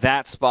they're at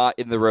that spot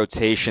in the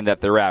rotation that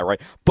they're at, right?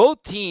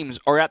 Both teams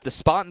are at the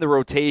spot in the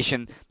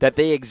rotation that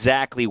they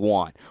exactly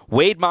want.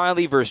 Wade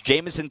Miley versus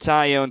Jameson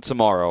Taillon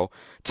tomorrow.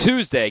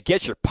 Tuesday,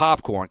 get your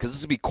popcorn, because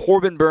this will be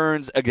Corbin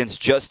Burns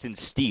against Justin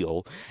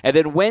Steele. And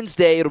then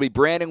Wednesday, it'll be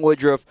Brandon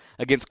Woodruff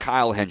against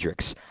Kyle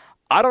Hendricks.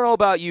 I don't know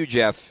about you,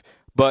 Jeff,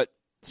 but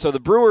so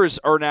the Brewers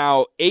are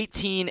now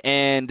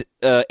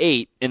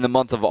 18-8 in the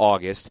month of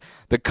August.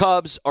 The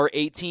Cubs are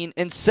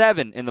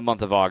 18-7 in the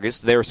month of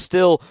August. They're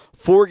still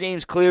 4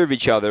 games clear of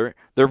each other.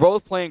 They're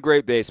both playing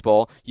great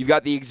baseball. You've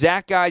got the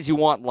exact guys you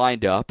want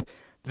lined up.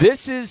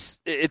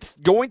 It's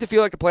going to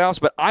feel like the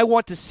playoffs, but I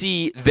want to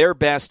see their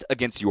best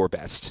against your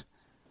best.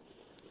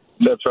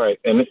 That's right.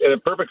 And in a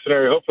perfect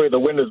scenario, hopefully the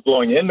wind is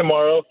blowing in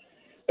tomorrow,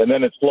 and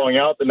then it's blowing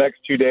out the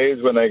next 2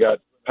 days when they got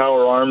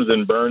Power Arms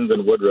and Burns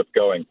and Woodruff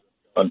going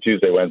on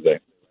Tuesday, Wednesday.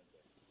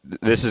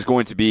 This is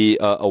going to be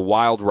a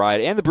wild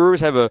ride. And the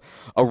Brewers have a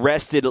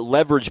rested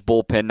leverage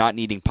bullpen, not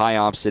needing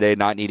Pyops today,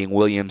 not needing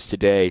Williams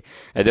today.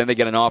 And then they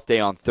get an off day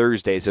on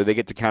Thursday, so they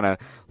get to kind of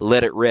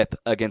let it rip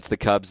against the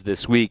Cubs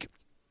this week.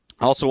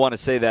 I also want to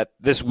say that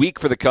this week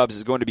for the Cubs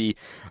is going to be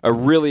a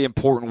really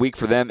important week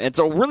for them. And it's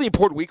a really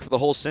important week for the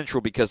whole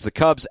Central because the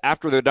Cubs,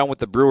 after they're done with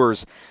the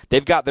Brewers,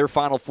 they've got their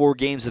final 4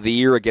 games of the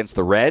year against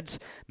the Reds.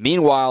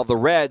 Meanwhile, the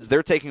Reds,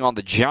 they're taking on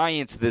the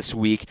Giants this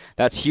week.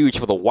 That's huge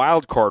for the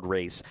wild card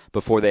race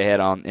before they head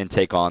on and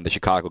take on the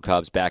Chicago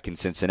Cubs back in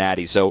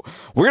Cincinnati. So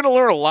we're going to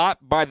learn a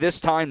lot by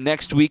this time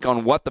next week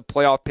on what the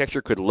playoff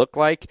picture could look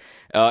like.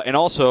 And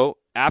also,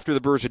 after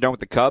the Brewers are done with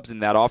the Cubs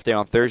and that off day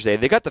on Thursday,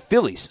 they got the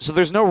Phillies. So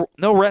there's no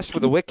rest for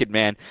the wicked,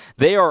 man.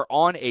 They are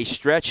on a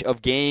stretch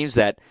of games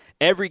that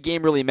every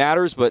game really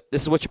matters, but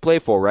this is what you play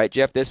for, right,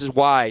 Jeff? This is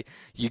why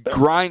you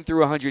grind through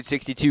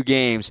 162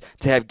 games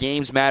to have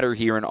games matter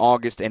here in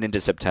August and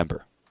into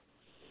September.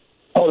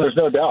 Oh, there's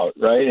no doubt,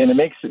 right? And it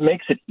makes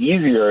it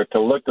easier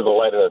to look to the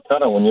light of the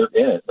tunnel when you're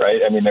in it,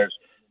 right? I mean,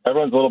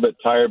 everyone's a little bit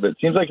tired, but it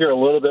seems like you're a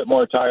little bit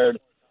more tired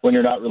when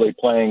you're not really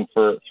playing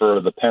for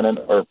the pennant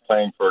or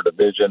playing for a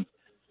division.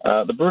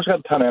 The Brewers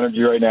got a ton of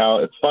energy right now.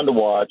 It's fun to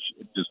watch.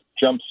 It just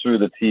jumps through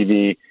the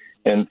TV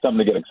and something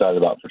to get excited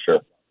about for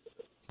sure.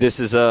 This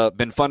has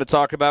been fun to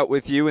talk about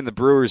with you, and the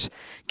Brewers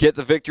get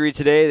the victory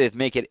today. They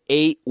make it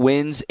 8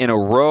 wins in a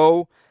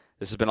row.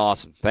 This has been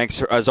awesome.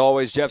 Thanks, as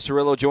always, Jeff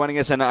Cirillo joining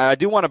us. And I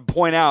do want to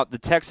point out the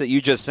text that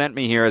you just sent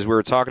me here as we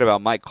were talking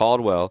about Mike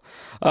Caldwell.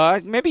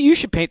 Maybe you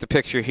should paint the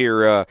picture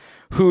here.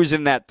 Who's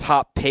in that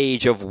top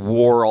page of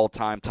WAR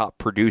all-time top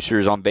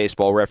producers on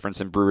Baseball Reference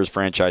and Brewers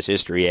franchise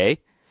history, eh?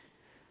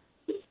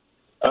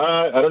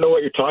 I don't know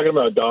what you're talking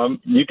about, Dom.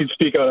 You can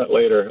speak on it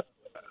later.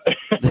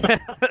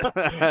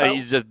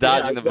 He's just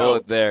dodging the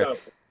bullet there. No.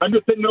 I'm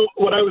just saying,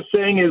 what I was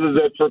saying is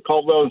that for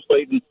Caldwell and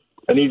Slayton,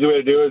 an easy way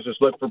to do it is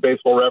just look for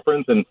Baseball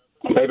Reference and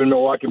type in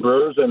Milwaukee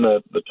Brewers, and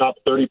the top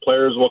 30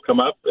 players will come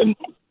up. And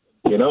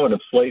and if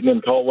Slayton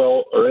and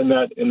Caldwell are in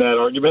that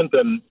argument,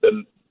 then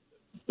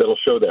that'll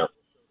show there.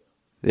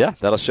 Yeah,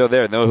 that'll show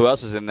there. Know who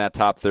else is in that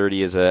top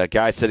 30 is a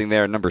guy sitting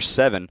there at number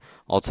 7,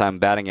 all-time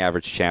batting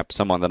average champ,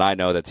 someone that I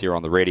know that's here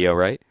on the radio,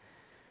 right?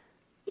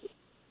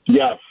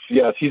 Yes,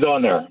 he's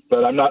on there.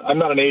 But I'm not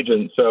an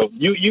agent, so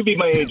you be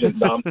my agent,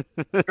 Tom.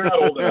 You're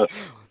not old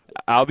enough.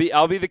 I'll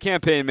be the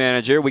campaign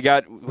manager. We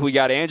got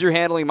Andrew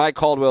handling Mike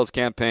Caldwell's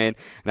campaign,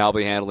 and I'll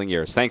be handling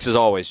yours. Thanks as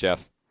always,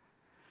 Jeff.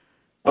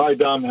 All right,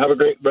 Dom. Have a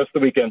great rest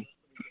of the weekend.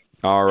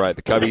 All right,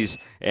 the Cubbies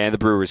and the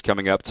Brewers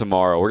coming up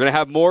tomorrow. We're going to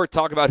have more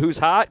talk about who's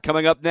hot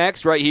coming up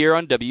next right here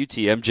on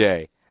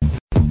WTMJ.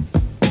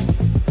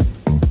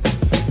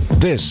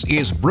 This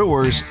is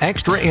Brewers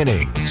Extra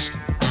Innings.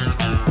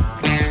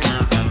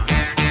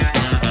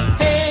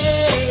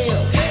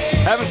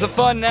 Having some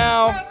fun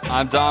now.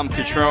 I'm Dom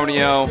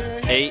Cotroneo,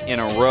 8 in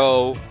a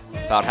row.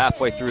 about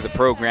halfway through the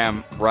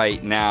program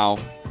right now.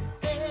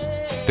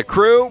 The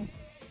Crew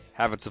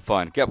having some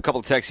fun. Got a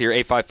couple of texts here,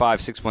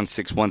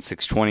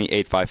 855-616-1620,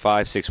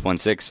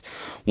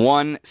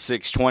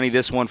 855-616-1620.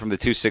 This one from the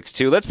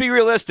 262. Let's be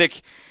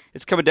realistic.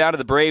 It's coming down to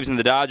the Braves and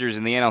the Dodgers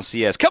in the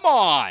NLCS. Come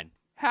on!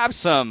 Have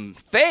some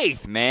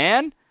faith,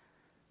 man.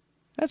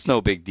 That's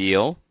no big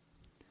deal.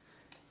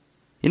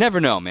 You never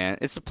know, man.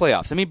 It's the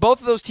playoffs. I mean, both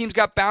of those teams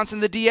got bounced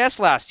in the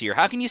DS last year.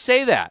 How can you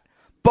say that?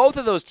 Both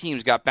of those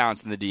teams got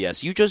bounced in the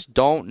DS. You just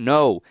don't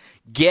know.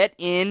 Get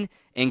in,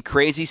 and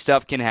crazy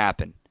stuff can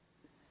happen.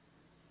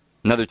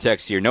 Another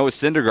text here. Noah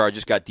Syndergaard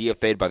just got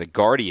DFA'd by the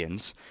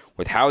Guardians.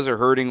 With Hauser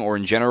hurting, or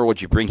in general,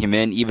 would you bring him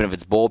in, even if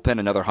it's bullpen,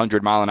 another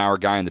 100-mile-an-hour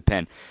guy in the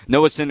pen?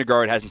 Noah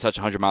Syndergaard hasn't touched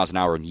 100 miles an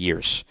hour in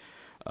years.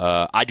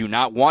 I do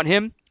not want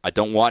him. I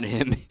don't want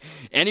him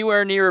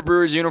anywhere near a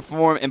Brewers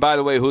uniform. And by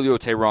the way, Julio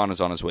Teheran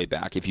is on his way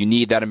back. If you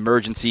need that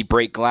emergency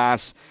break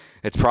glass,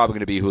 it's probably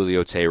going to be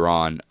Julio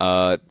Teheran.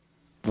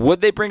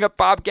 Would they bring up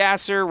Robert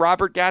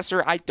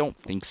Gasser? I don't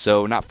think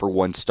so. Not for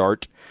one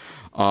start.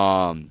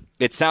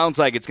 It sounds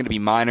like it's going to be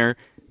minor,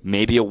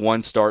 maybe a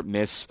one-start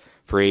miss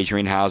for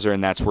Adrian Hauser,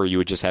 and that's where you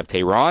would just have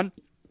Teheran.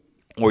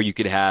 Or you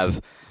could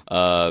have,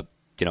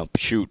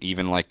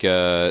 even like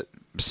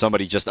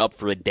somebody just up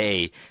for a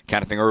day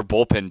kind of thing, or a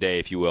bullpen day,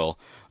 if you will,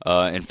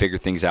 and figure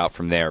things out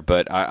from there.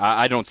 But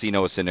I don't see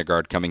Noah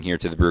Syndergaard coming here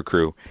to the Brew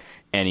Crew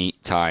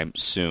anytime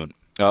soon.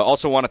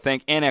 Also want to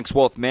thank Annex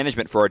Wealth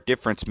Management for our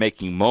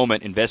difference-making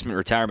moment, investment,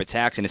 retirement,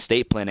 tax, and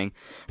estate planning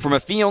from a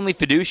fee-only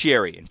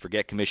fiduciary. And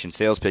forget commission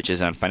sales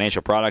pitches on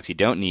financial products you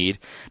don't need.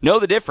 Know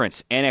the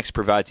difference. Annex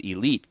provides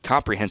elite,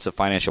 comprehensive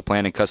financial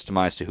planning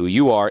customized to who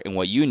you are and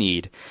what you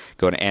need.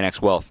 Go to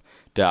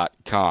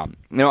annexwealth.com.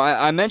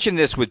 I mentioned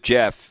this with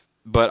Jeff,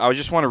 but I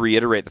just want to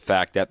reiterate the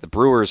fact that the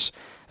Brewers,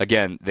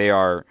 again, they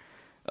are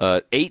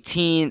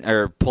 18,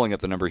 or pulling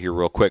up the number here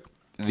real quick.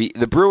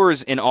 The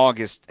Brewers in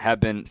August have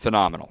been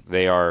phenomenal.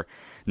 They are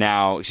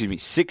now,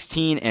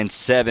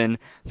 16-7.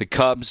 The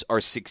Cubs are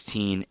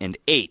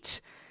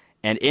 16-8.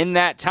 And in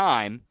that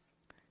time,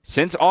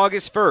 since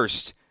August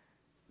 1st,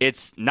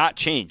 it's not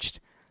changed.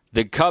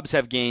 The Cubs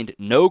have gained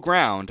no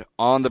ground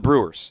on the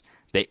Brewers.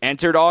 They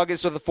entered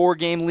August with a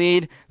 4-game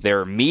lead.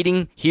 They're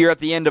meeting here at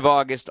the end of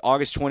August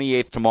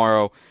 28th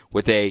tomorrow,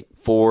 with a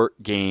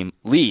 4-game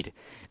lead.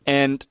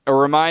 And a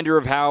reminder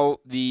of how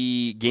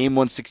the Game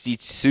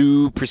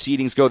 162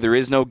 proceedings go. There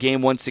is no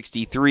Game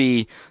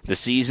 163. The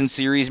season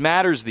series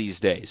matters these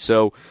days.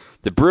 So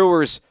the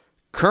Brewers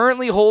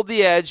currently hold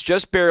the edge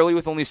just barely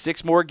with only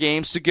 6 more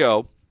games to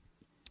go.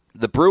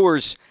 The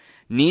Brewers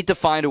need to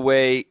find a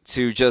way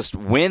to just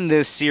win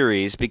this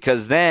series,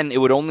 because then it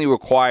would only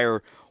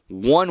require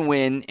one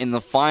win in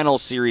the final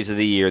series of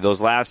the year, those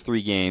last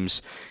 3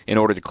 games, in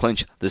order to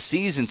clinch the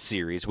season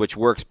series, which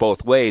works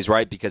both ways,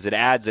 right? Because it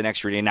adds an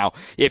extra day. Now,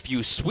 if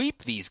you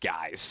sweep these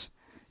guys,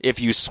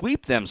 if you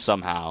sweep them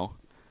somehow,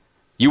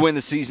 you win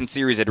the season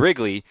series at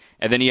Wrigley,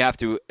 and then you have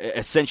to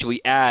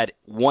essentially add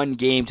 1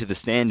 game to the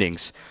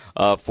standings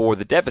for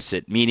the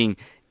deficit. Meaning,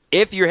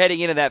 if you're heading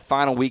into that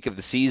final week of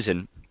the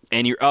season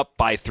and you're up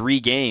by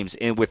 3 games,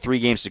 and with 3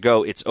 games to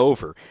go, it's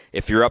over.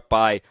 If you're up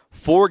by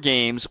 4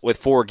 games with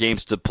 4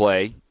 games to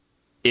play,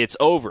 it's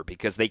over,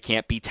 because they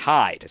can't be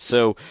tied.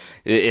 So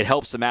it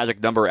helps the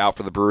magic number out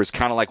for the Brewers,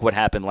 kind of like what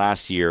happened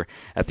last year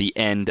at the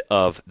end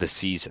of the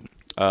season.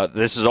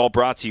 This is all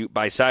brought to you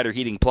by Cider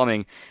Heating,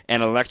 Plumbing,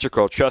 and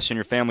Electrical. Trust in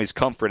your family's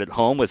comfort at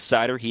home with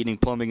Cider Heating,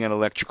 Plumbing, and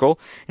Electrical.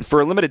 And for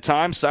a limited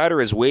time,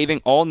 Cider is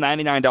waiving all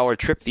 $99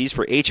 trip fees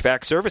for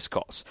HVAC service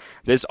calls.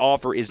 This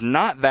offer is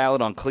not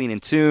valid on clean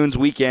and tunes,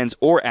 weekends,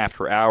 or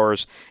after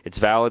hours. It's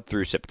valid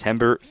through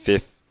September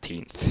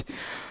 15th.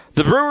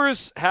 The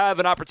Brewers have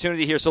an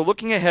opportunity here. So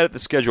looking ahead at the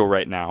schedule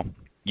right now,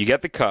 you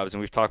get the Cubs,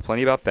 and we've talked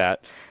plenty about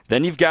that.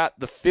 Then you've got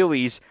the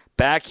Phillies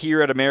back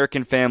here at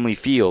American Family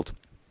Field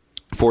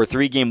for a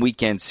 3-game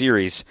weekend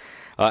series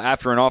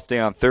after an off day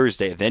on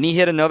Thursday. Then you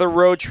hit another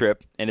road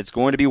trip, and it's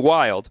going to be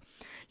wild.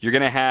 You're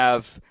going to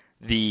have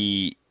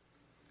the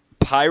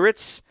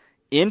Pirates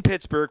in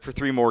Pittsburgh for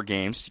 3 more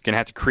games. You're going to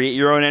have to create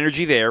your own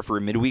energy there for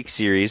a midweek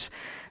series.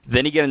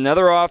 Then you get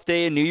another off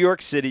day in New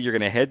York City. You're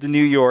going to head to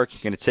New York.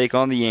 You're going to take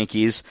on the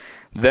Yankees.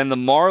 Then the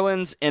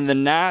Marlins and the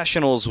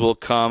Nationals will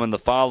come in the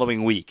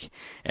following week.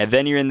 And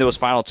then you're in those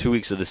final 2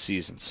 weeks of the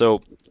season.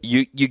 So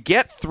you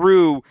get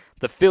through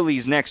the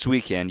Phillies next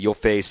weekend. You'll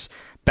face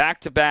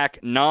back-to-back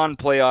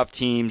non-playoff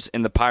teams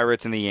in the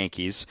Pirates and the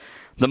Yankees.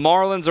 The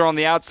Marlins are on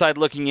the outside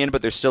looking in,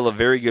 but they're still a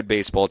very good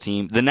baseball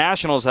team. The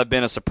Nationals have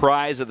been a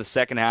surprise of the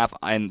second half,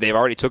 and they've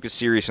already took a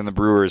series from the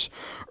Brewers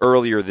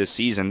earlier this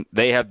season.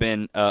 They have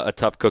been a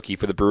tough cookie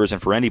for the Brewers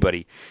and for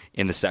anybody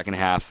in the second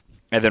half.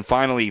 And then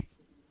finally,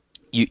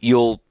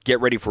 you'll get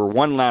ready for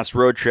one last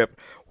road trip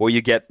where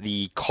you get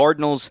the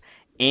Cardinals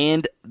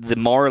and the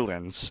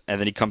Marlins, and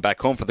then you come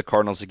back home for the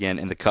Cardinals again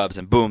and the Cubs,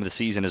 and boom, the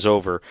season is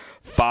over.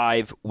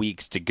 5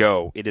 weeks to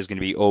go. It is going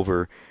to be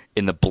over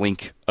in the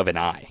blink of an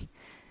eye.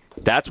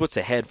 That's what's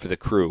ahead for the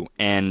Crew,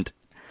 and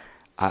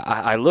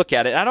I look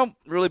at it. I don't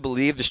really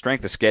believe the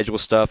strength of schedule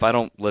stuff. I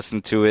don't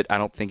listen to it. I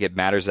don't think it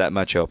matters that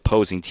much. An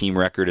opposing team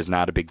record is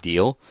not a big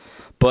deal.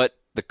 But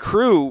the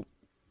Crew,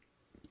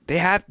 they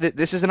have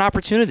this is an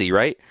opportunity,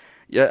 right?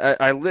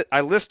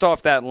 I list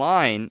off that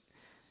line.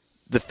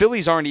 The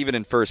Phillies aren't even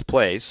in first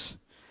place,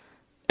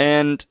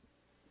 and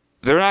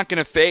they're not going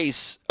to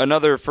face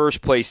another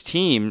first-place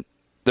team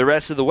the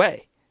rest of the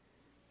way.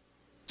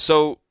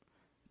 So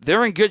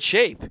they're in good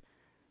shape.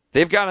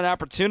 They've got an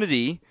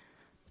opportunity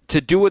to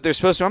do what they're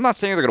supposed to. I'm not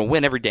saying they're going to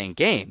win every dang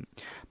game,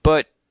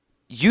 but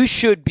you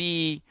should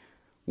be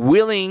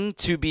willing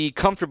to be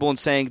comfortable in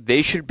saying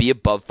they should be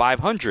above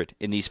 500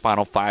 in these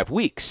final 5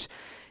 weeks.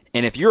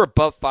 And if you're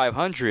above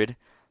 500,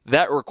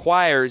 that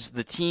requires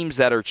the teams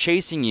that are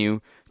chasing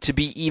you to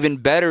be even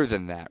better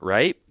than that,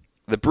 right?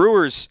 The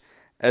Brewers,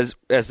 as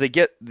they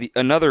get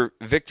another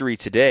victory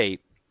today,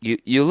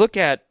 you look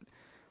at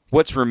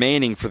what's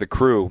remaining for the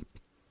Crew.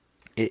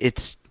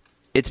 It's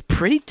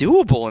pretty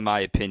doable, in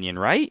my opinion,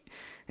 right?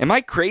 Am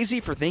I crazy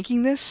for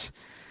thinking this?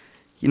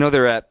 You know,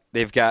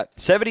 they've got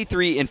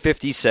 73 and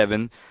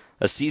 57,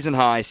 a season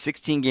high,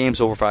 16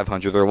 games over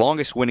 500, their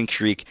longest winning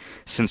streak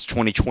since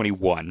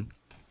 2021.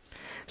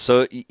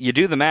 So you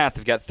do the math,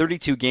 they've got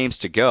 32 games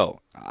to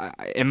go.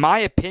 In my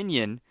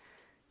opinion,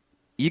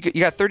 you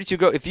got 32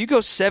 go. If you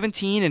go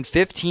 17 and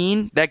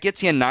 15, that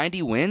gets you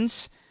 90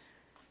 wins.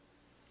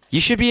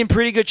 You should be in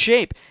pretty good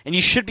shape, and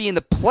you should be in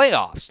the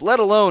playoffs, let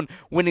alone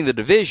winning the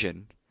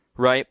division,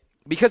 right?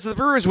 Because the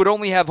Brewers would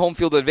only have home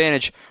field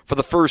advantage for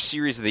the first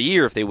series of the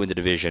year if they win the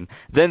division.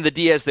 Then the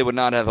DS, they would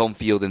not have home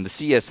field, and the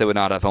CS, they would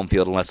not have home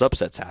field unless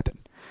upsets happen.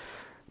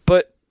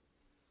 But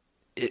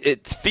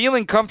it's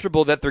feeling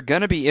comfortable that they're going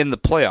to be in the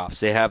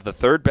playoffs. They have the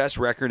third best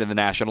record in the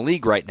National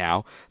League right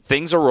now.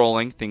 Things are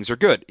rolling. Things are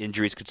good.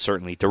 Injuries could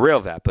certainly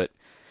derail that. But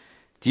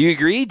do you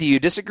agree? Do you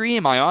disagree?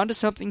 Am I on to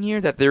something here?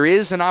 That there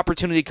is an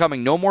opportunity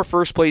coming. No more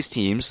first-place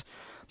teams.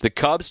 The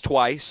Cubs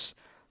twice.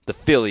 The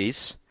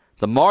Phillies.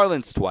 The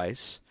Marlins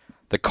twice.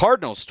 The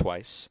Cardinals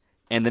twice,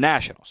 and the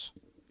Nationals,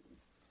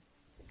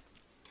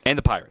 and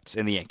the Pirates,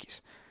 and the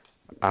Yankees.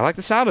 I like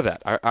the sound of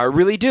that. I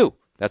really do.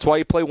 That's why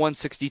you play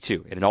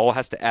 162, and it all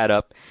has to add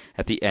up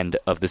at the end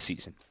of the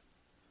season.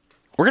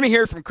 We're going to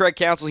hear from Craig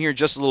Counsell here in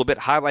just a little bit.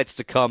 Highlights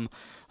to come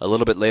a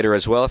little bit later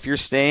as well. If you're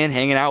staying,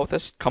 hanging out with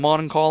us, come on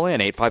and call in.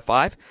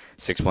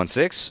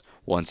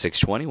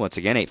 855-616-1620. Once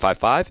again,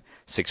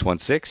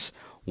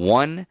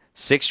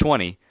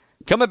 855-616-1620.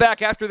 Coming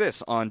back after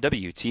this on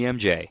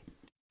WTMJ.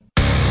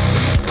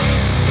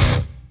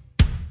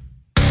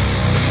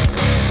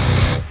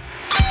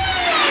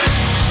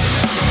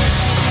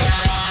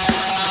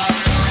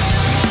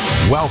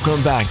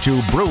 Welcome back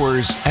to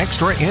Brewers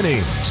Extra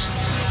Innings.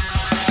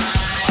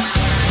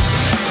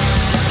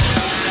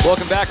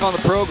 Welcome back on the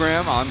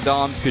program. I'm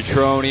Dom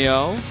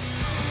Cotroneo.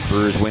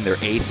 Brewers win their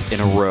 8th in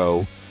a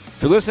row.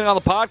 If you're listening on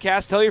the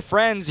podcast, tell your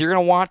friends. You're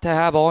going to want to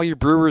have all your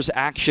Brewers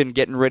action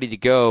getting ready to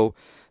go.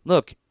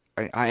 Look,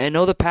 I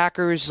know the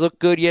Packers looked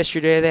good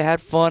yesterday. They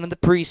had fun in the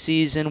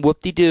preseason.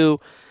 Whoop-de-doo.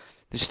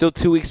 There's still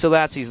 2 weeks till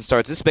that season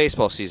starts. It's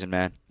baseball season,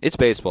 man. It's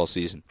baseball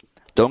season.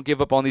 Don't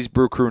give up on these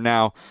Brew Crew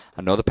now.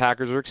 I know the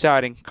Packers are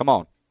exciting. Come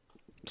on.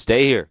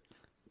 Stay here.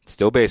 It's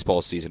still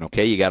baseball season,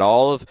 okay? You got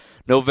all of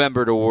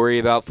November to worry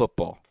about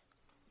football.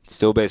 It's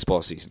still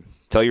baseball season.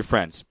 Tell your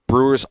friends.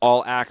 Brewers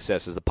All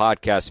Access is the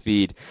podcast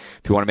feed.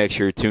 If you want to make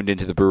sure you're tuned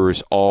into the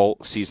Brewers all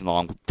season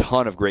long,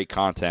 ton of great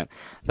content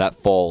that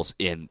falls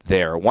in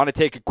there. I want to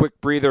take a quick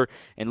breather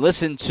and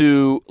listen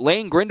to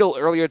Lane Grindle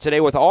earlier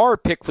today with our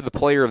pick for the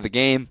player of the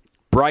game,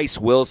 Bryce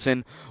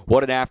Wilson.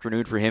 What an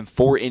afternoon for him.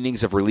 4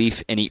 innings of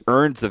relief, and he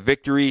earns the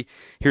victory.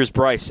 Here's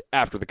Bryce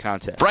after the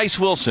contest. Bryce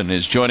Wilson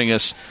is joining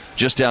us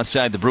just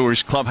outside the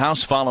Brewers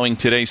clubhouse following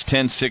today's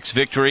 10-6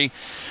 victory.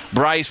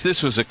 Bryce,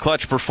 this was a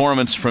clutch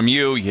performance from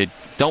you. You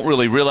don't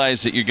really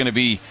realize that you're going to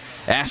be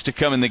asked to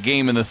come in the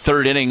game in the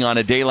 3rd inning on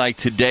a day like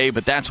today,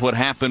 but that's what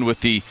happened with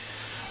the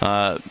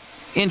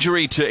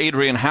injury to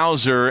Adrian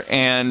Hauser,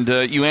 and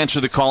you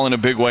answered the call in a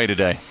big way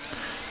today.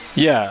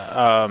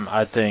 Yeah,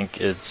 I think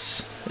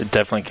it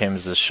definitely came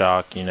as a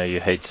shock. You know, you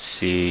hate to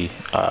see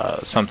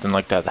something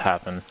like that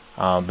happen,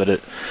 but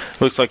it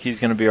looks like he's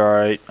going to be all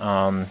right.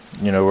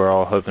 You know, we're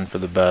all hoping for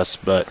the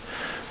best, but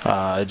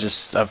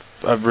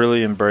I've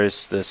really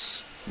embraced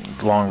this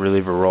long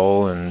reliever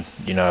role, and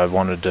you know, I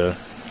wanted to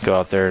go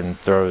out there and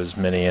throw as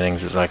many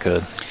innings as I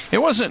could. It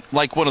wasn't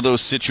like one of those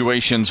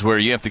situations where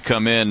you have to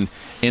come in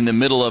the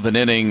middle of an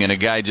inning and a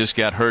guy just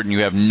got hurt and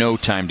you have no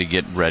time to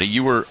get ready.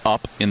 You were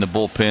up in the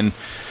bullpen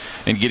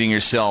and getting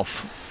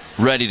yourself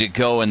ready to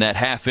go in that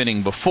half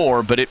inning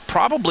before, but it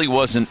probably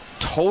wasn't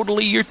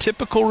totally your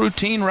typical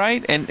routine,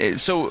 right?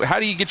 And so how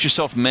do you get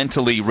yourself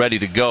mentally ready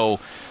to go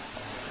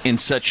in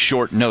such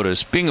short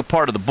notice? Being a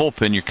part of the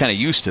bullpen, you're kind of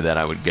used to that,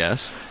 I would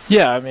guess.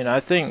 Yeah, I mean,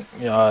 I think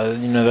you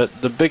know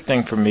that the big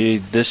thing for me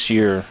this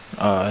year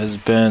has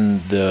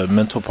been the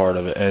mental part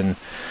of it, and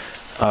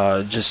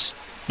just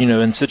you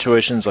know, in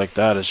situations like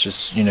that, it's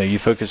just, you know, you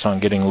focus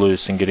on getting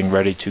loose and getting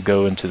ready to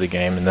go into the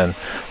game, and then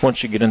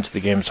once you get into the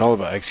game, it's all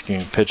about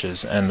executing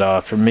pitches.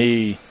 And for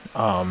me,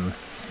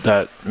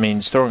 that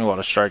means throwing a lot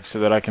of strikes so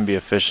that I can be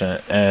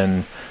efficient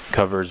and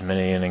cover as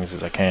many innings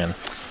as I can.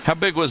 How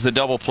big was the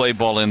double play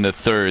ball in the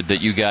third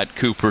that you got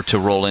Cooper to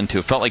roll into?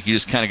 It felt like you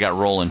just kind of got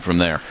rolling from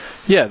there.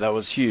 Yeah, that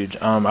was huge.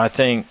 I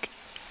think,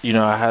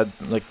 I had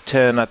like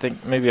 10, I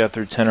think maybe I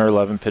threw 10 or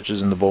 11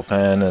 pitches in the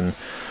bullpen,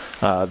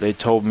 and they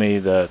told me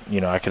that,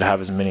 I could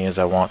have as many as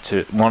I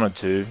wanted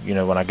to,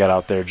 when I got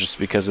out there just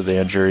because of the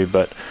injury.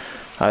 But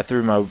I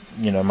threw my,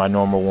 my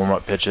normal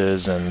warm-up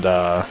pitches, and,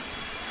 I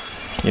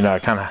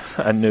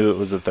knew it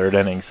was the third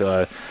inning,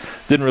 so I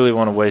didn't really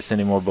want to waste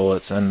any more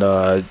bullets. And,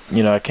 I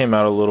came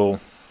out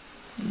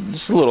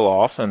just a little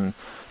off, and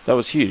that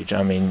was huge.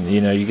 I mean,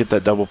 you get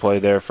that double play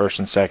there, first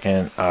and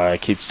second.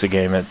 It keeps the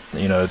game at,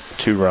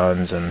 2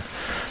 runs, and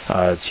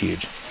it's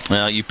huge.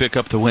 Well, you pick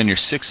up the win. You're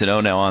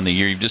 6-0 now on the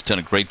year. You've just done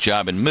a great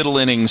job in middle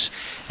innings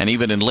and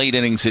even in late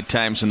innings at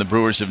times when the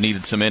Brewers have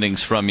needed some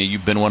innings from you.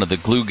 You've been one of the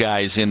glue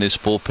guys in this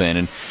bullpen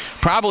and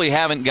probably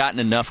haven't gotten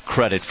enough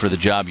credit for the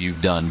job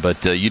you've done.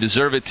 But you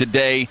deserve it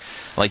today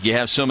like you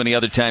have so many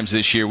other times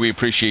this year. We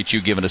appreciate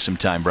you giving us some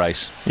time,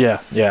 Bryce.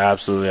 Yeah,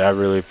 absolutely. I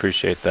really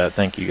appreciate that.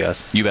 Thank you,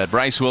 guys. You bet.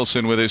 Bryce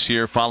Wilson with us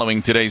here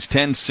following today's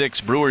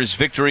 10-6 Brewers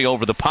victory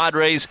over the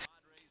Padres.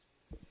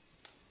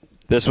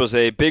 This was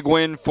a big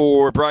win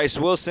for Bryce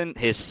Wilson,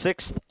 his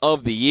 6th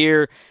of the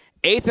year,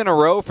 8th in a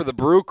row for the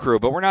Brew Crew.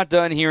 But we're not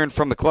done hearing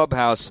from the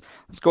clubhouse.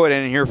 Let's go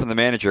ahead and hear from the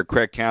manager,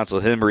 Craig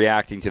Counsell, him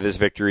reacting to this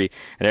victory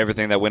and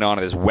everything that went on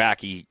in this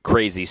wacky,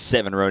 crazy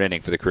 7-run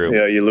inning for the Crew.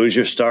 Yeah, you lose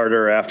your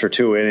starter after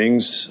 2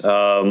 innings,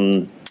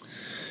 and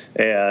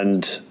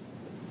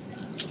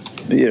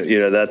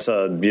that's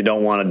you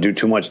don't want to do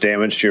too much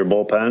damage to your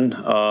bullpen.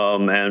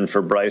 And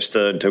for Bryce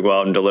to go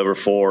out and deliver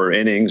 4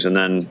 innings and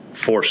then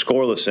 4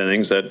 scoreless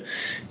innings that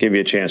give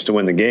you a chance to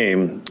win the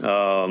game,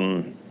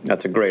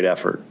 that's a great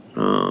effort.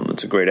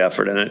 It's a great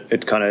effort, and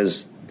it kind of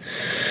is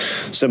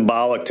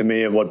symbolic to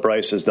me of what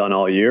Bryce has done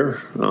all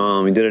year.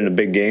 He did it in a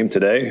big game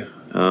today,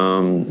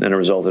 and it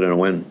resulted in a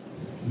win.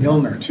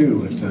 Milner, too,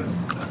 with the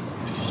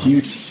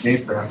huge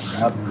escape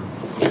after Abner.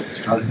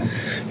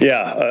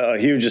 Yeah, a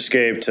huge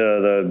escape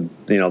to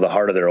the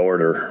heart of their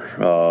order.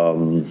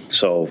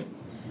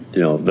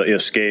 The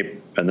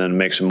escape and then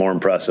makes him more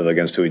impressive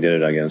against who he did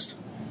it against.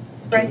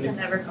 Bryce had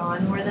never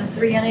gone more than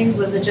 3 innings.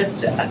 Was it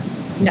just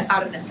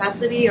out of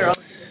necessity or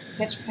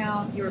pitch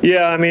count?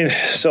 Yeah, I mean,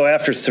 so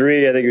after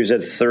 3, I think he was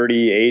at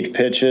 38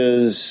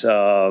 pitches.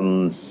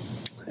 And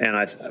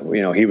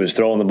he was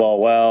throwing the ball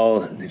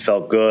well. He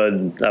felt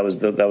good. That was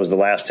the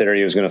last hitter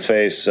he was going to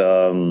face.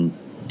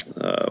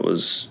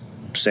 Was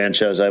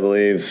Sanchez, I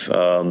believe.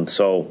 I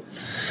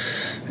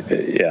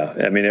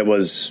mean, it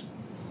was,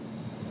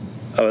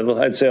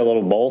 I'd say a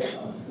little both.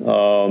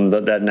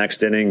 That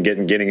next inning,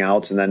 getting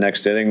outs in that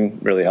next inning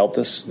really helped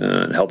us,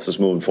 and helps us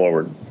moving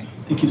forward. I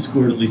think you've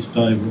scored at least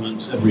 5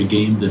 runs every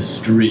game this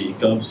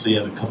streak. Obviously, you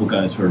have a couple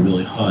guys who are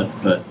really hot,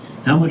 but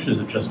how much is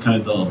it just kind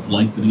of the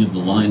lengthening of the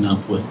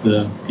lineup with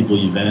the people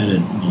you've added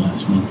in the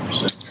last month or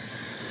so?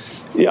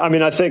 Yeah, I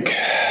mean,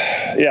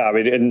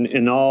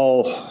 in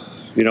all...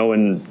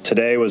 and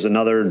today was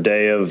another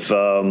day of,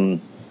 the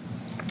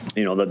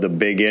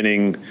big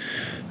inning.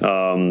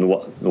 There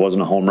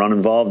wasn't a home run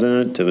involved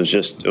in it. It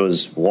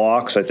was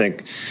walks. I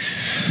think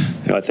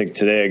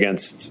today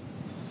against,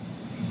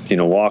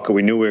 Walker,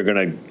 we knew we were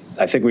going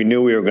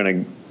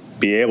to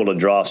be able to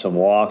draw some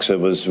walks.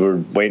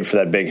 We're waiting for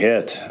that big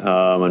hit,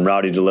 and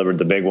Rowdy delivered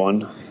the big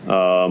one,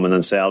 and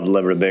then Sal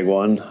delivered a big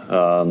one.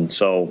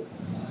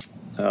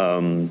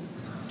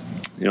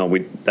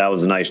 That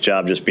was a nice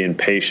job, just being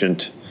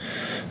patient.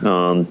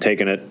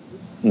 Taking it,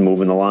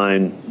 moving the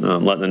line,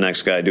 letting the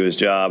next guy do his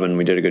job, and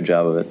we did a good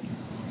job of it.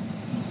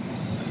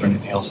 Is there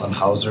anything else on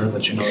Hauser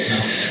that you know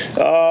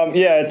now?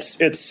 It's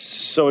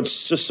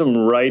just some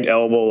right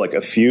elbow, like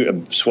a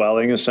few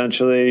swelling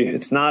essentially.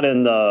 It's not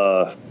in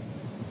the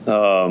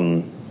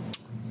the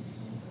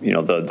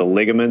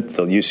ligament,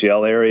 the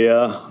UCL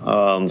area.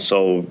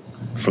 So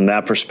from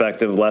that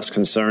perspective, less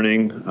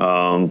concerning.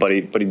 But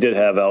he did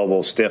have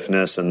elbow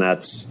stiffness, and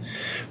that's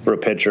for a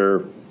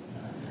pitcher.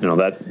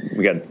 That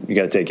you got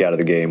to take you out of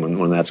the game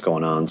when that's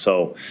going on.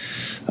 So,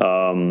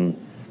 I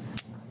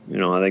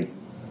think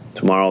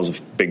tomorrow's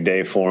a big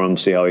day for him.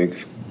 See how he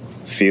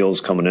feels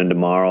coming in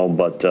tomorrow.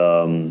 But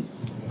I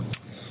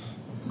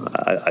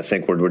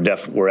think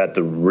we're at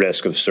the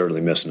risk of certainly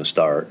missing a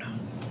start.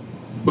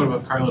 What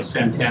about Carlos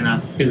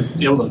Santana? He's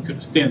able to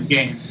stay in the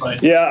game,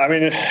 but yeah, I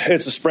mean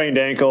it's a sprained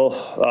ankle,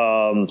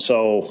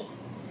 so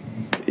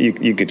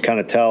you could kind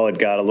of tell it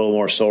got a little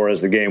more sore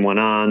as the game went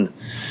on.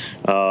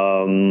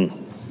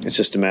 It's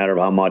just a matter of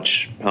how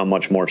much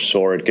more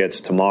sore it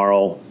gets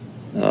tomorrow.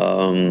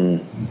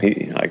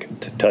 I can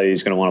tell you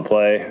he's going to want to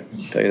play. I'll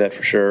tell you that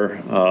for sure.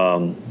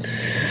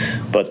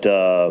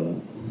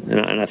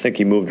 And I think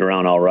he moved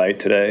around all right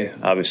today.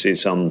 Obviously,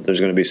 there's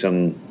going to be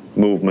some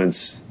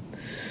movements.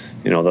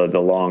 The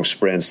long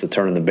sprints, the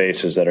turning the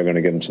bases that are going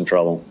to give him some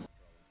trouble.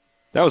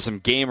 That was some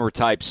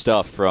gamer-type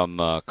stuff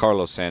from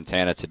Carlos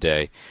Santana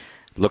today.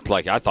 Looked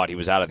like I thought he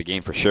was out of the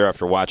game for sure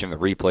after watching the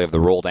replay of the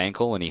rolled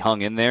ankle, and he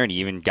hung in there, and he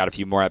even got a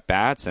few more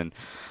at-bats. And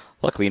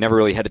Luckily, he never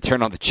really had to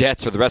turn on the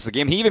jets for the rest of the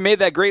game. He even made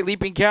that great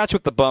leaping catch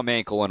with the bum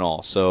ankle and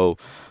all. So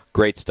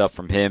great stuff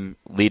from him,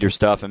 leader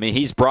stuff. I mean,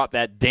 he's brought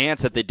that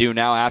dance that they do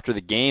now after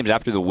the games,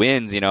 after the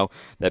wins,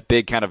 that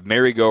big kind of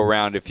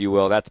merry-go-round, if you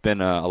will. That's been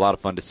a lot of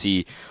fun to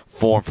see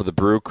form for the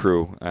Brew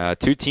Crew.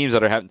 Two teams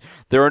that are having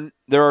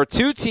there are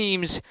two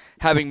teams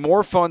having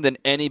more fun than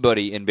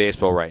anybody in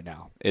baseball right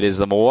now. It is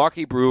the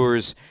Milwaukee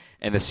Brewers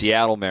and the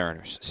Seattle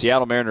Mariners.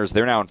 Seattle Mariners,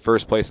 they're now in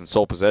first place in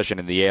sole possession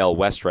in the AL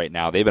West right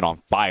now. They've been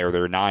on fire.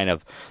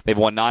 They've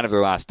won 9 of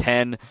their last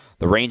 10.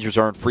 The Rangers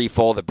are in free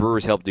fall. The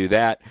Brewers helped do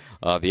that.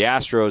 The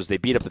Astros, they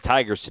beat up the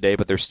Tigers today,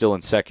 but they're still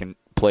in second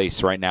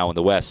place right now in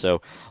the West.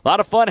 So a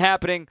lot of fun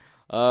happening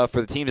for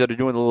the teams that are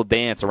doing the little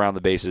dance around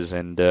the bases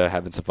and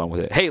having some fun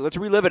with it. Hey, let's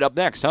relive it up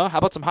next, huh? How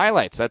about some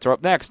highlights? That's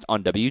up next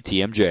on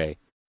WTMJ.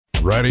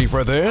 Ready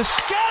for this?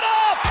 Get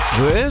up!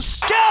 This?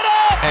 Get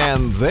up!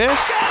 And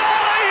this? Get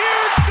out of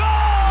here!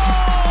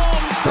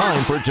 Go!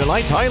 Time for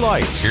tonight's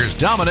highlights. Here's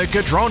Dominic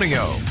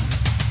Cotroneo.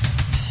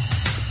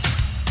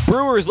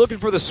 Brewers looking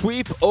for the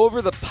sweep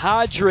over the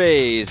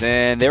Padres,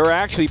 and they were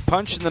actually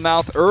punched in the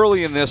mouth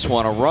early in this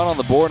one. A run on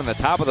the board in the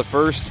top of the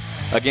first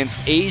against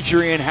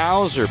Adrian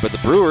Hauser, but the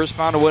Brewers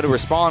found a way to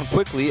respond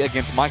quickly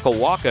against Michael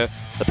Wacha,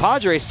 the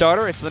Padres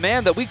starter. It's the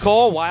man that we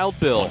call Wild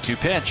Bill. 1-2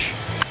 pitch.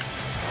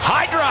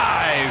 High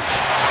drive.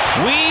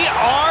 We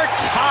are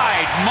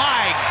tied.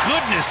 My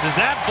goodness, is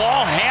that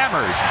ball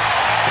hammered?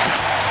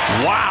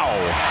 Wow.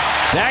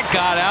 That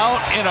got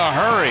out in a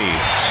hurry.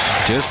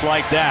 Just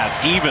like that,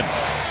 even.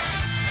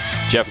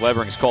 Jeff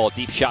Levering's call, a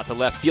deep shot to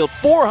left field,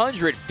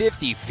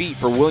 450 feet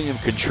for William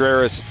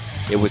Contreras.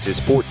 It was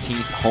his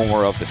 14th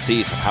homer of the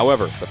season.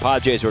 However, the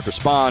Padres would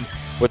respond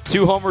with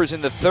 2 homers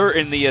in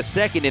the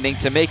second inning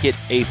to make it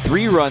a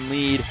 3-run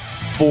lead,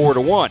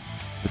 4-1.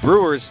 The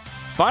Brewers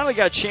finally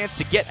got a chance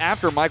to get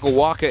after Michael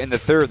Wacha in the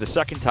third, the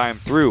second time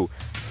through.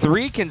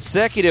 3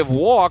 consecutive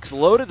walks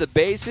loaded the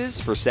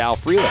bases for Sal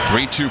Frelick.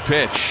 3-2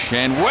 pitch,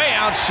 and way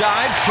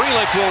outside,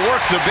 Frelick will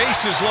work the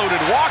bases-loaded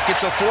walk.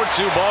 It's a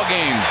 4-2 ball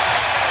game.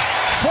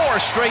 4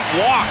 straight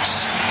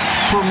walks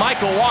for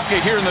Michael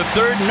Wacha here in the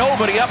third.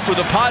 Nobody up for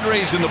the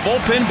Padres in the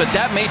bullpen, but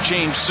that may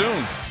change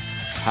soon.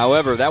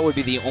 However, that would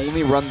be the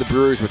only run the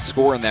Brewers would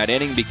score in that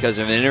inning because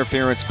of an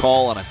interference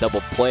call on a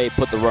double play,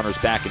 put the runners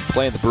back in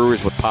play, and the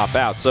Brewers would pop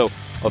out. So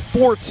a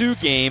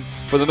 4-2 game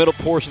for the middle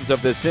portions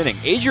of this inning.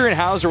 Adrian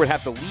Hauser would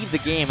have to leave the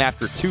game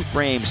after 2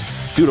 frames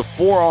due to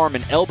forearm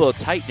and elbow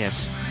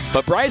tightness,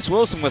 but Bryce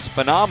Wilson was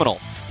phenomenal.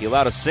 He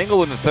allowed a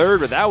single in the third,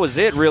 but that was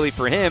it really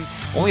for him.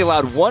 Only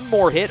allowed 1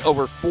 more hit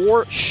over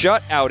 4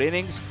 shutout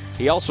innings.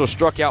 He also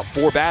struck out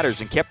 4 batters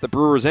and kept the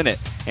Brewers in it,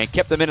 and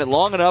kept them in it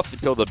long enough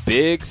until the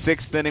big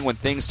 6th inning when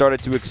things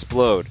started to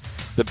explode.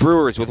 The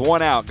Brewers, with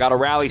 1 out, got a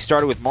rally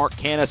started with Mark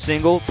Canha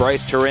single,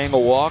 Bryce Terang a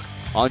walk,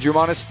 Andrew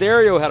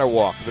Monasterio had a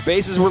walk. The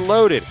bases were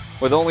loaded.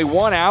 With only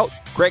 1 out,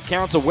 Craig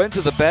Counsell went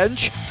to the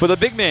bench for the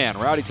big man,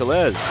 Rowdy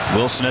Tellez.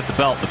 Wilson at the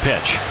belt, the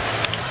pitch.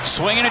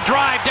 Swinging a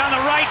drive down the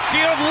right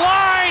field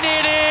line.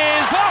 It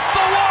is off the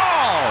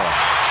wall.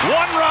 1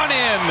 run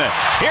in.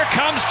 Here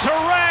comes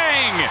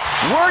Terang.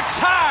 We're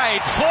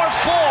tied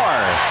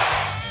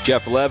 4-4.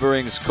 Jeff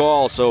Levering's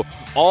call. So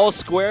all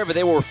square, but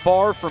they were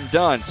far from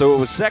done. So it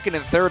was 2nd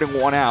and 3rd and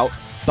 1 out.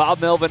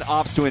 Bob Melvin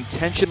opts to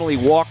intentionally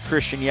walk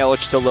Christian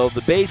Yelich to load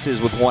the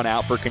bases with 1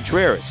 out for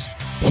Contreras.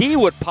 He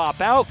would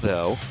pop out,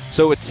 though.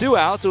 So with 2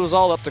 outs, it was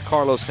all up to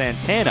Carlos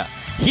Santana.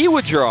 He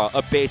would draw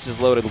a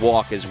bases-loaded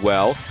walk as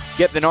well,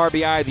 get an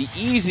RBI the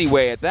easy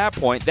way at that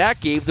point. That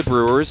gave the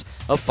Brewers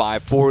a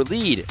 5-4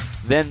 lead.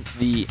 Then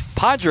the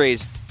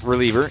Padres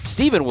reliever,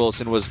 Steven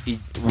Wilson, was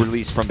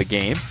released from the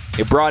game.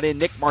 It brought in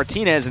Nick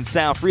Martinez, and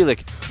Sal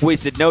Frelick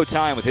wasted no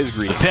time with his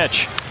greeting. The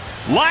pitch.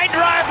 Line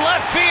drive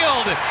left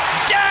field.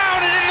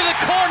 Down and into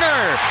the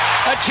corner.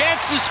 A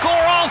chance to score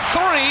all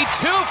 3.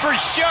 2 for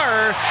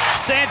sure.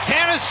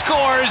 Santana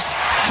scores.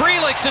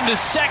 Frelick's into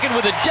second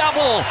with a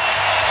double.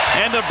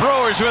 And the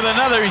Brewers with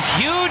another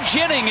huge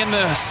inning in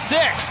the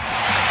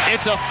 6th.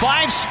 It's a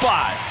 5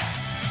 spot.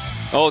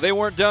 Oh, they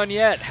weren't done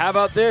yet. How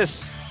about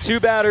this? 2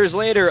 batters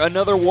later,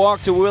 another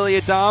walk to Willy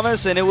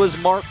Adames, and it was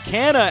Mark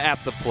Canha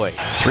at the plate.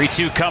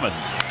 3-2 coming.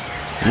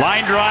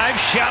 Line drive,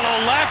 shallow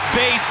left,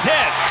 base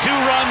hit.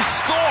 2-run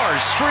score,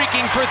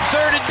 streaking for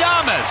third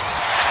Adames.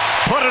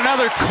 Put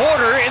another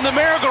quarter in the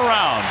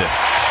merry-go-round.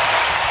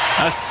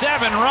 A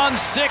 7-run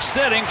 6th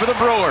inning for the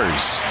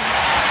Brewers.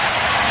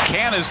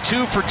 Canha's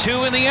 2 for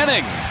 2 in the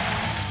inning.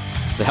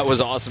 That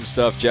was awesome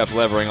stuff, Jeff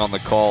Levering on the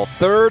call.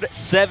 3rd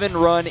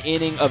 7-run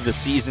inning of the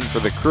season for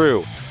the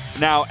Crew.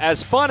 Now,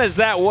 as fun as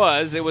that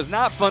was, it was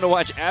not fun to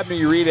watch Abner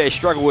Uribe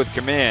struggle with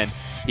command.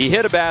 He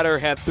hit a batter,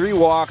 had 3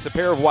 walks, a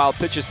pair of wild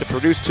pitches to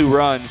produce 2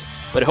 runs,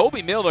 but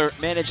Hobie Miller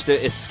managed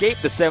to escape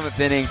the 7th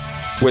inning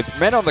with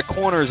men on the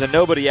corners and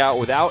nobody out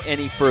without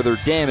any further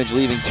damage,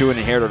 leaving 2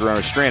 inherited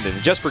runners stranded.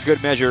 And just for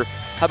good measure,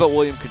 how about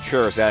William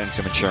Contreras adding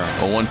some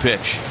insurance? A 1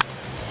 pitch.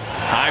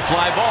 High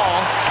fly ball,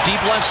 deep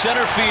left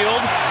center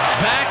field.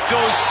 Back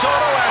goes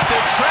Soto at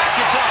the track.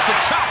 It's off the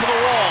top of the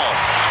wall.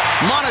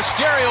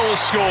 Monasterio will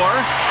score.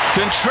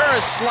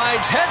 Contreras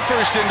slides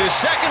headfirst into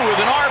second with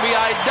an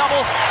RBI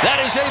double. That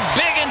is a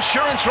big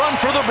insurance run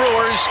for the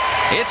Brewers.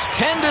 It's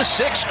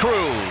 10-6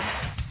 Crew.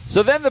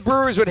 So then the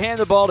Brewers would hand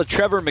the ball to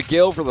Trevor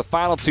McGill for the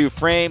final two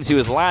frames. He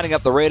was lining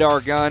up the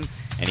radar gun,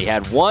 and he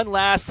had one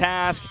last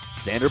task.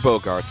 Xander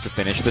Bogaerts to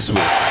finish the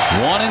sweep.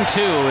 1-2.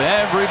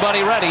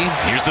 Everybody ready.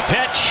 Here's the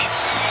pitch.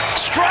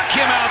 Struck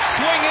him out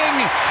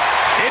swinging.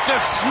 It's a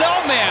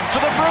snowman for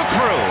the Brew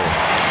Crew.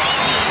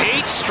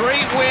 8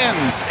 straight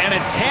wins and a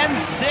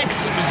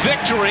 10-6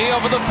 victory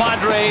over the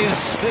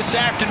Padres this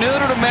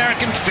afternoon at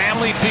American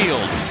Family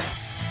Field.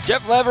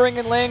 Jeff Levering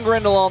and Lane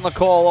Grindle on the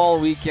call all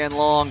weekend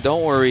long.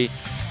 Don't worry.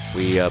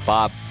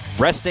 Bob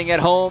resting at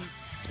home.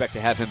 Expect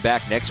to have him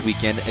back next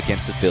weekend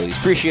against the Phillies.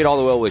 Appreciate all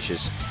the well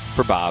wishes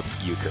for Bob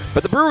Uecker.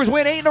 But the Brewers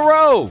win 8 in a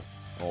row.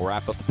 We'll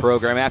wrap up the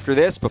program after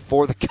this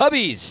before the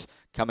Cubbies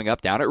coming up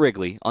down at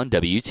Wrigley on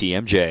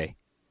WTMJ.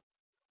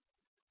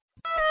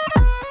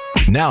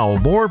 Now,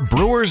 more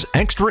Brewers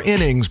Extra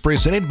Innings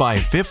presented by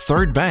Fifth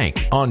Third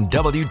Bank on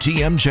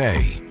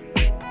WTMJ.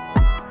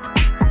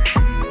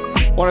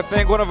 I want to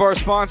thank one of our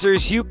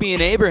sponsors, Hupy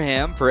and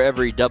Abraham, for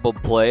every double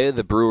play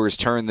the Brewers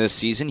turn this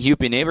season.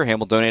 Hupy and Abraham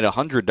will donate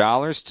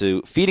 $100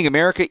 to Feeding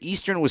America,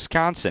 Eastern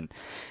Wisconsin.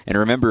 And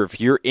remember,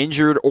 if you're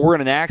injured or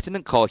in an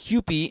accident, call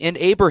Hupy and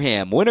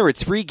Abraham. Winner,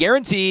 it's free,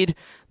 guaranteed.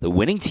 The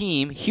winning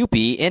team,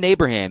 Hupy and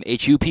Abraham,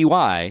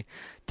 HUPY.com.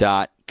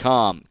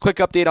 Quick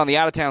update on the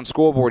out-of-town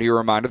scoreboard here. A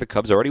reminder, the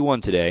Cubs already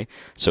won today,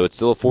 so it's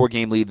still a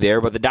 4-game lead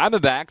there. But the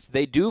Diamondbacks,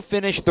 they do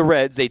finish the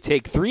Reds. They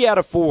take 3 out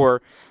of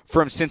 4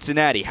 from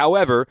Cincinnati.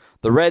 However,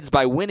 the Reds,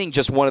 by winning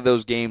just one of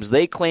those games,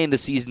 they claim the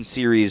season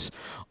series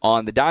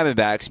on the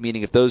Diamondbacks,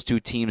 meaning if those two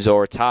teams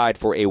are tied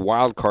for a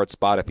wild card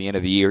spot at the end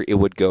of the year, it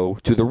would go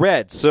to the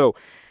Reds. So,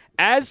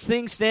 as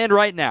things stand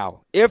right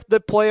now, if the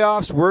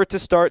playoffs were to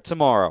start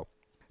tomorrow,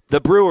 the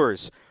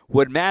Brewers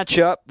would match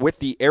up with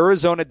the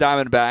Arizona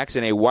Diamondbacks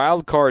in a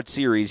wild card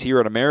series here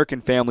at American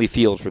Family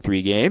Field for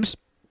 3 games.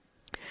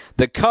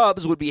 The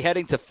Cubs would be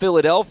heading to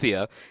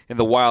Philadelphia in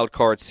the wild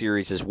card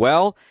series as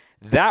well.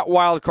 That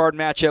wild card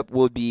matchup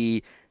would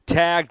be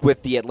tagged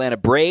with the Atlanta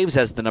Braves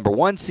as the number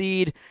 1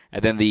 seed,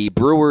 and then the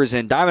Brewers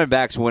and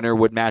Diamondbacks winner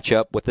would match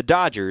up with the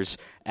Dodgers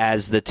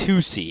as the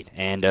 2 seed.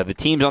 And the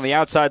teams on the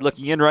outside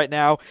looking in right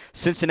now,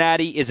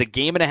 Cincinnati is a 1.5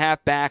 games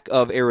back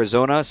of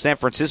Arizona. San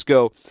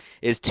Francisco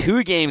is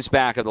 2 games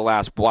back of the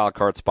last wild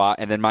card spot,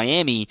 and then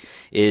Miami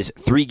is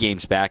 3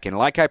 games back. And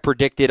like I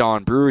predicted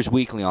on Brewers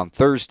Weekly on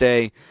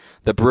Thursday,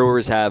 the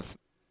Brewers have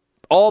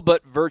all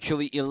but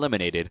virtually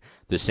eliminated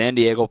the San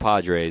Diego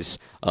Padres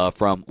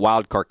from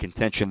wild card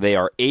contention. They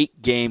are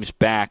 8 games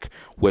back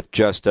with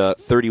just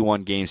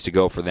 31 games to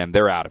go for them.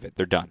 They're out of it.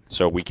 They're done.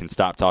 So we can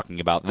stop talking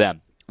about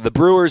them. The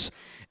Brewers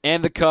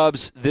and the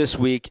Cubs this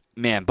week,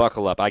 man,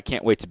 buckle up. I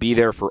can't wait to be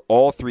there for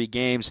all 3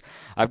 games.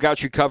 I've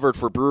got you covered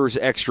for Brewers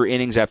Extra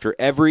Innings after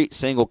every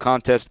single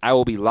contest. I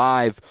will be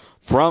live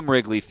from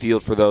Wrigley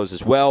Field for those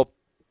as well.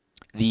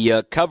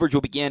 The coverage will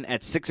begin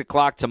at 6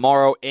 o'clock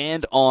tomorrow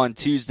and on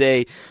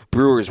Tuesday.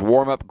 Brewers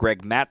warm-up.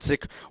 Greg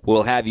Matzik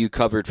will have you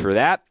covered for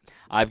that.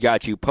 I've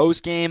got you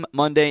post-game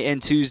Monday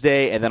and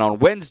Tuesday, and then on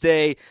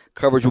Wednesday,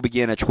 coverage will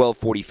begin at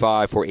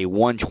 12:45 for a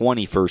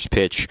 1:20 first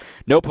pitch.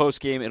 No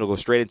post-game. It'll go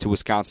straight into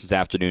Wisconsin's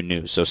afternoon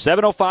news. So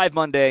 7:05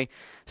 Monday,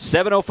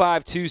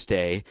 7:05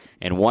 Tuesday,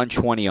 and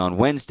 1:20 on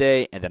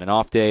Wednesday, and then an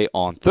off day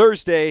on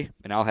Thursday,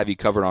 and I'll have you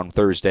covered on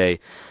Thursday.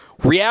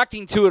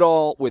 Reacting to it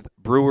all with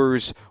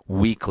Brewers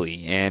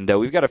Weekly. And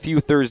we've got a few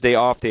Thursday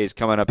off days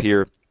coming up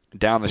here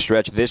down the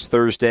stretch. This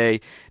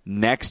Thursday,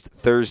 next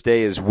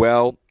Thursday as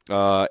well.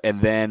 And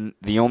then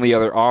the only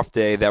other off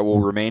day that will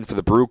remain for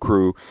the Brew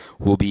Crew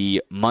will be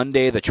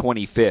Monday the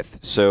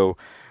 25th. So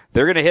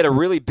they're going to hit a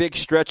really big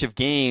stretch of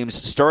games,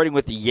 starting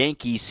with the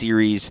Yankees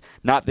series,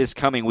 not this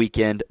coming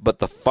weekend, but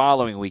the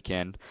following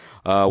weekend.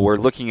 We're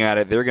looking at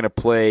it. They're going to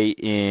play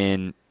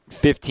in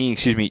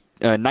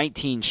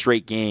 19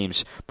 straight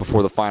games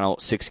before the final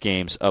 6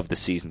 games of the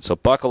season. So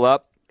buckle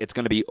up. It's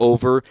going to be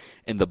over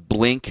in the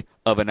blink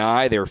of an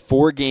eye. They're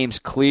 4 games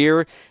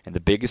clear, and the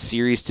biggest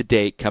series to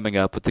date coming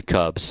up with the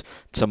Cubs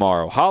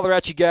tomorrow. Holler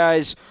at you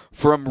guys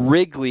from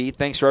Wrigley.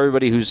 Thanks for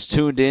everybody who's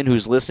tuned in,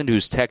 who's listened,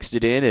 who's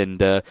texted in,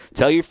 and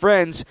tell your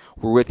friends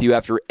we're with you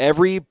after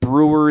every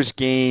Brewers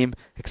game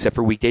except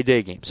for weekday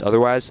day games.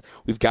 Otherwise,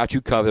 we've got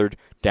you covered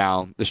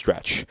down the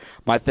stretch.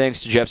 My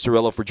thanks to Jeff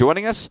Cirillo for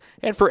joining us,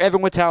 and for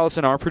Evan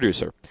Witalison, our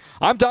producer.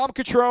 I'm Dom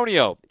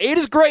Cotroneo. 8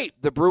 is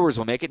great. The Brewers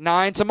will make it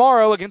 9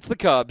 tomorrow against the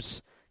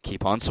Cubs.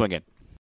 Keep on swinging.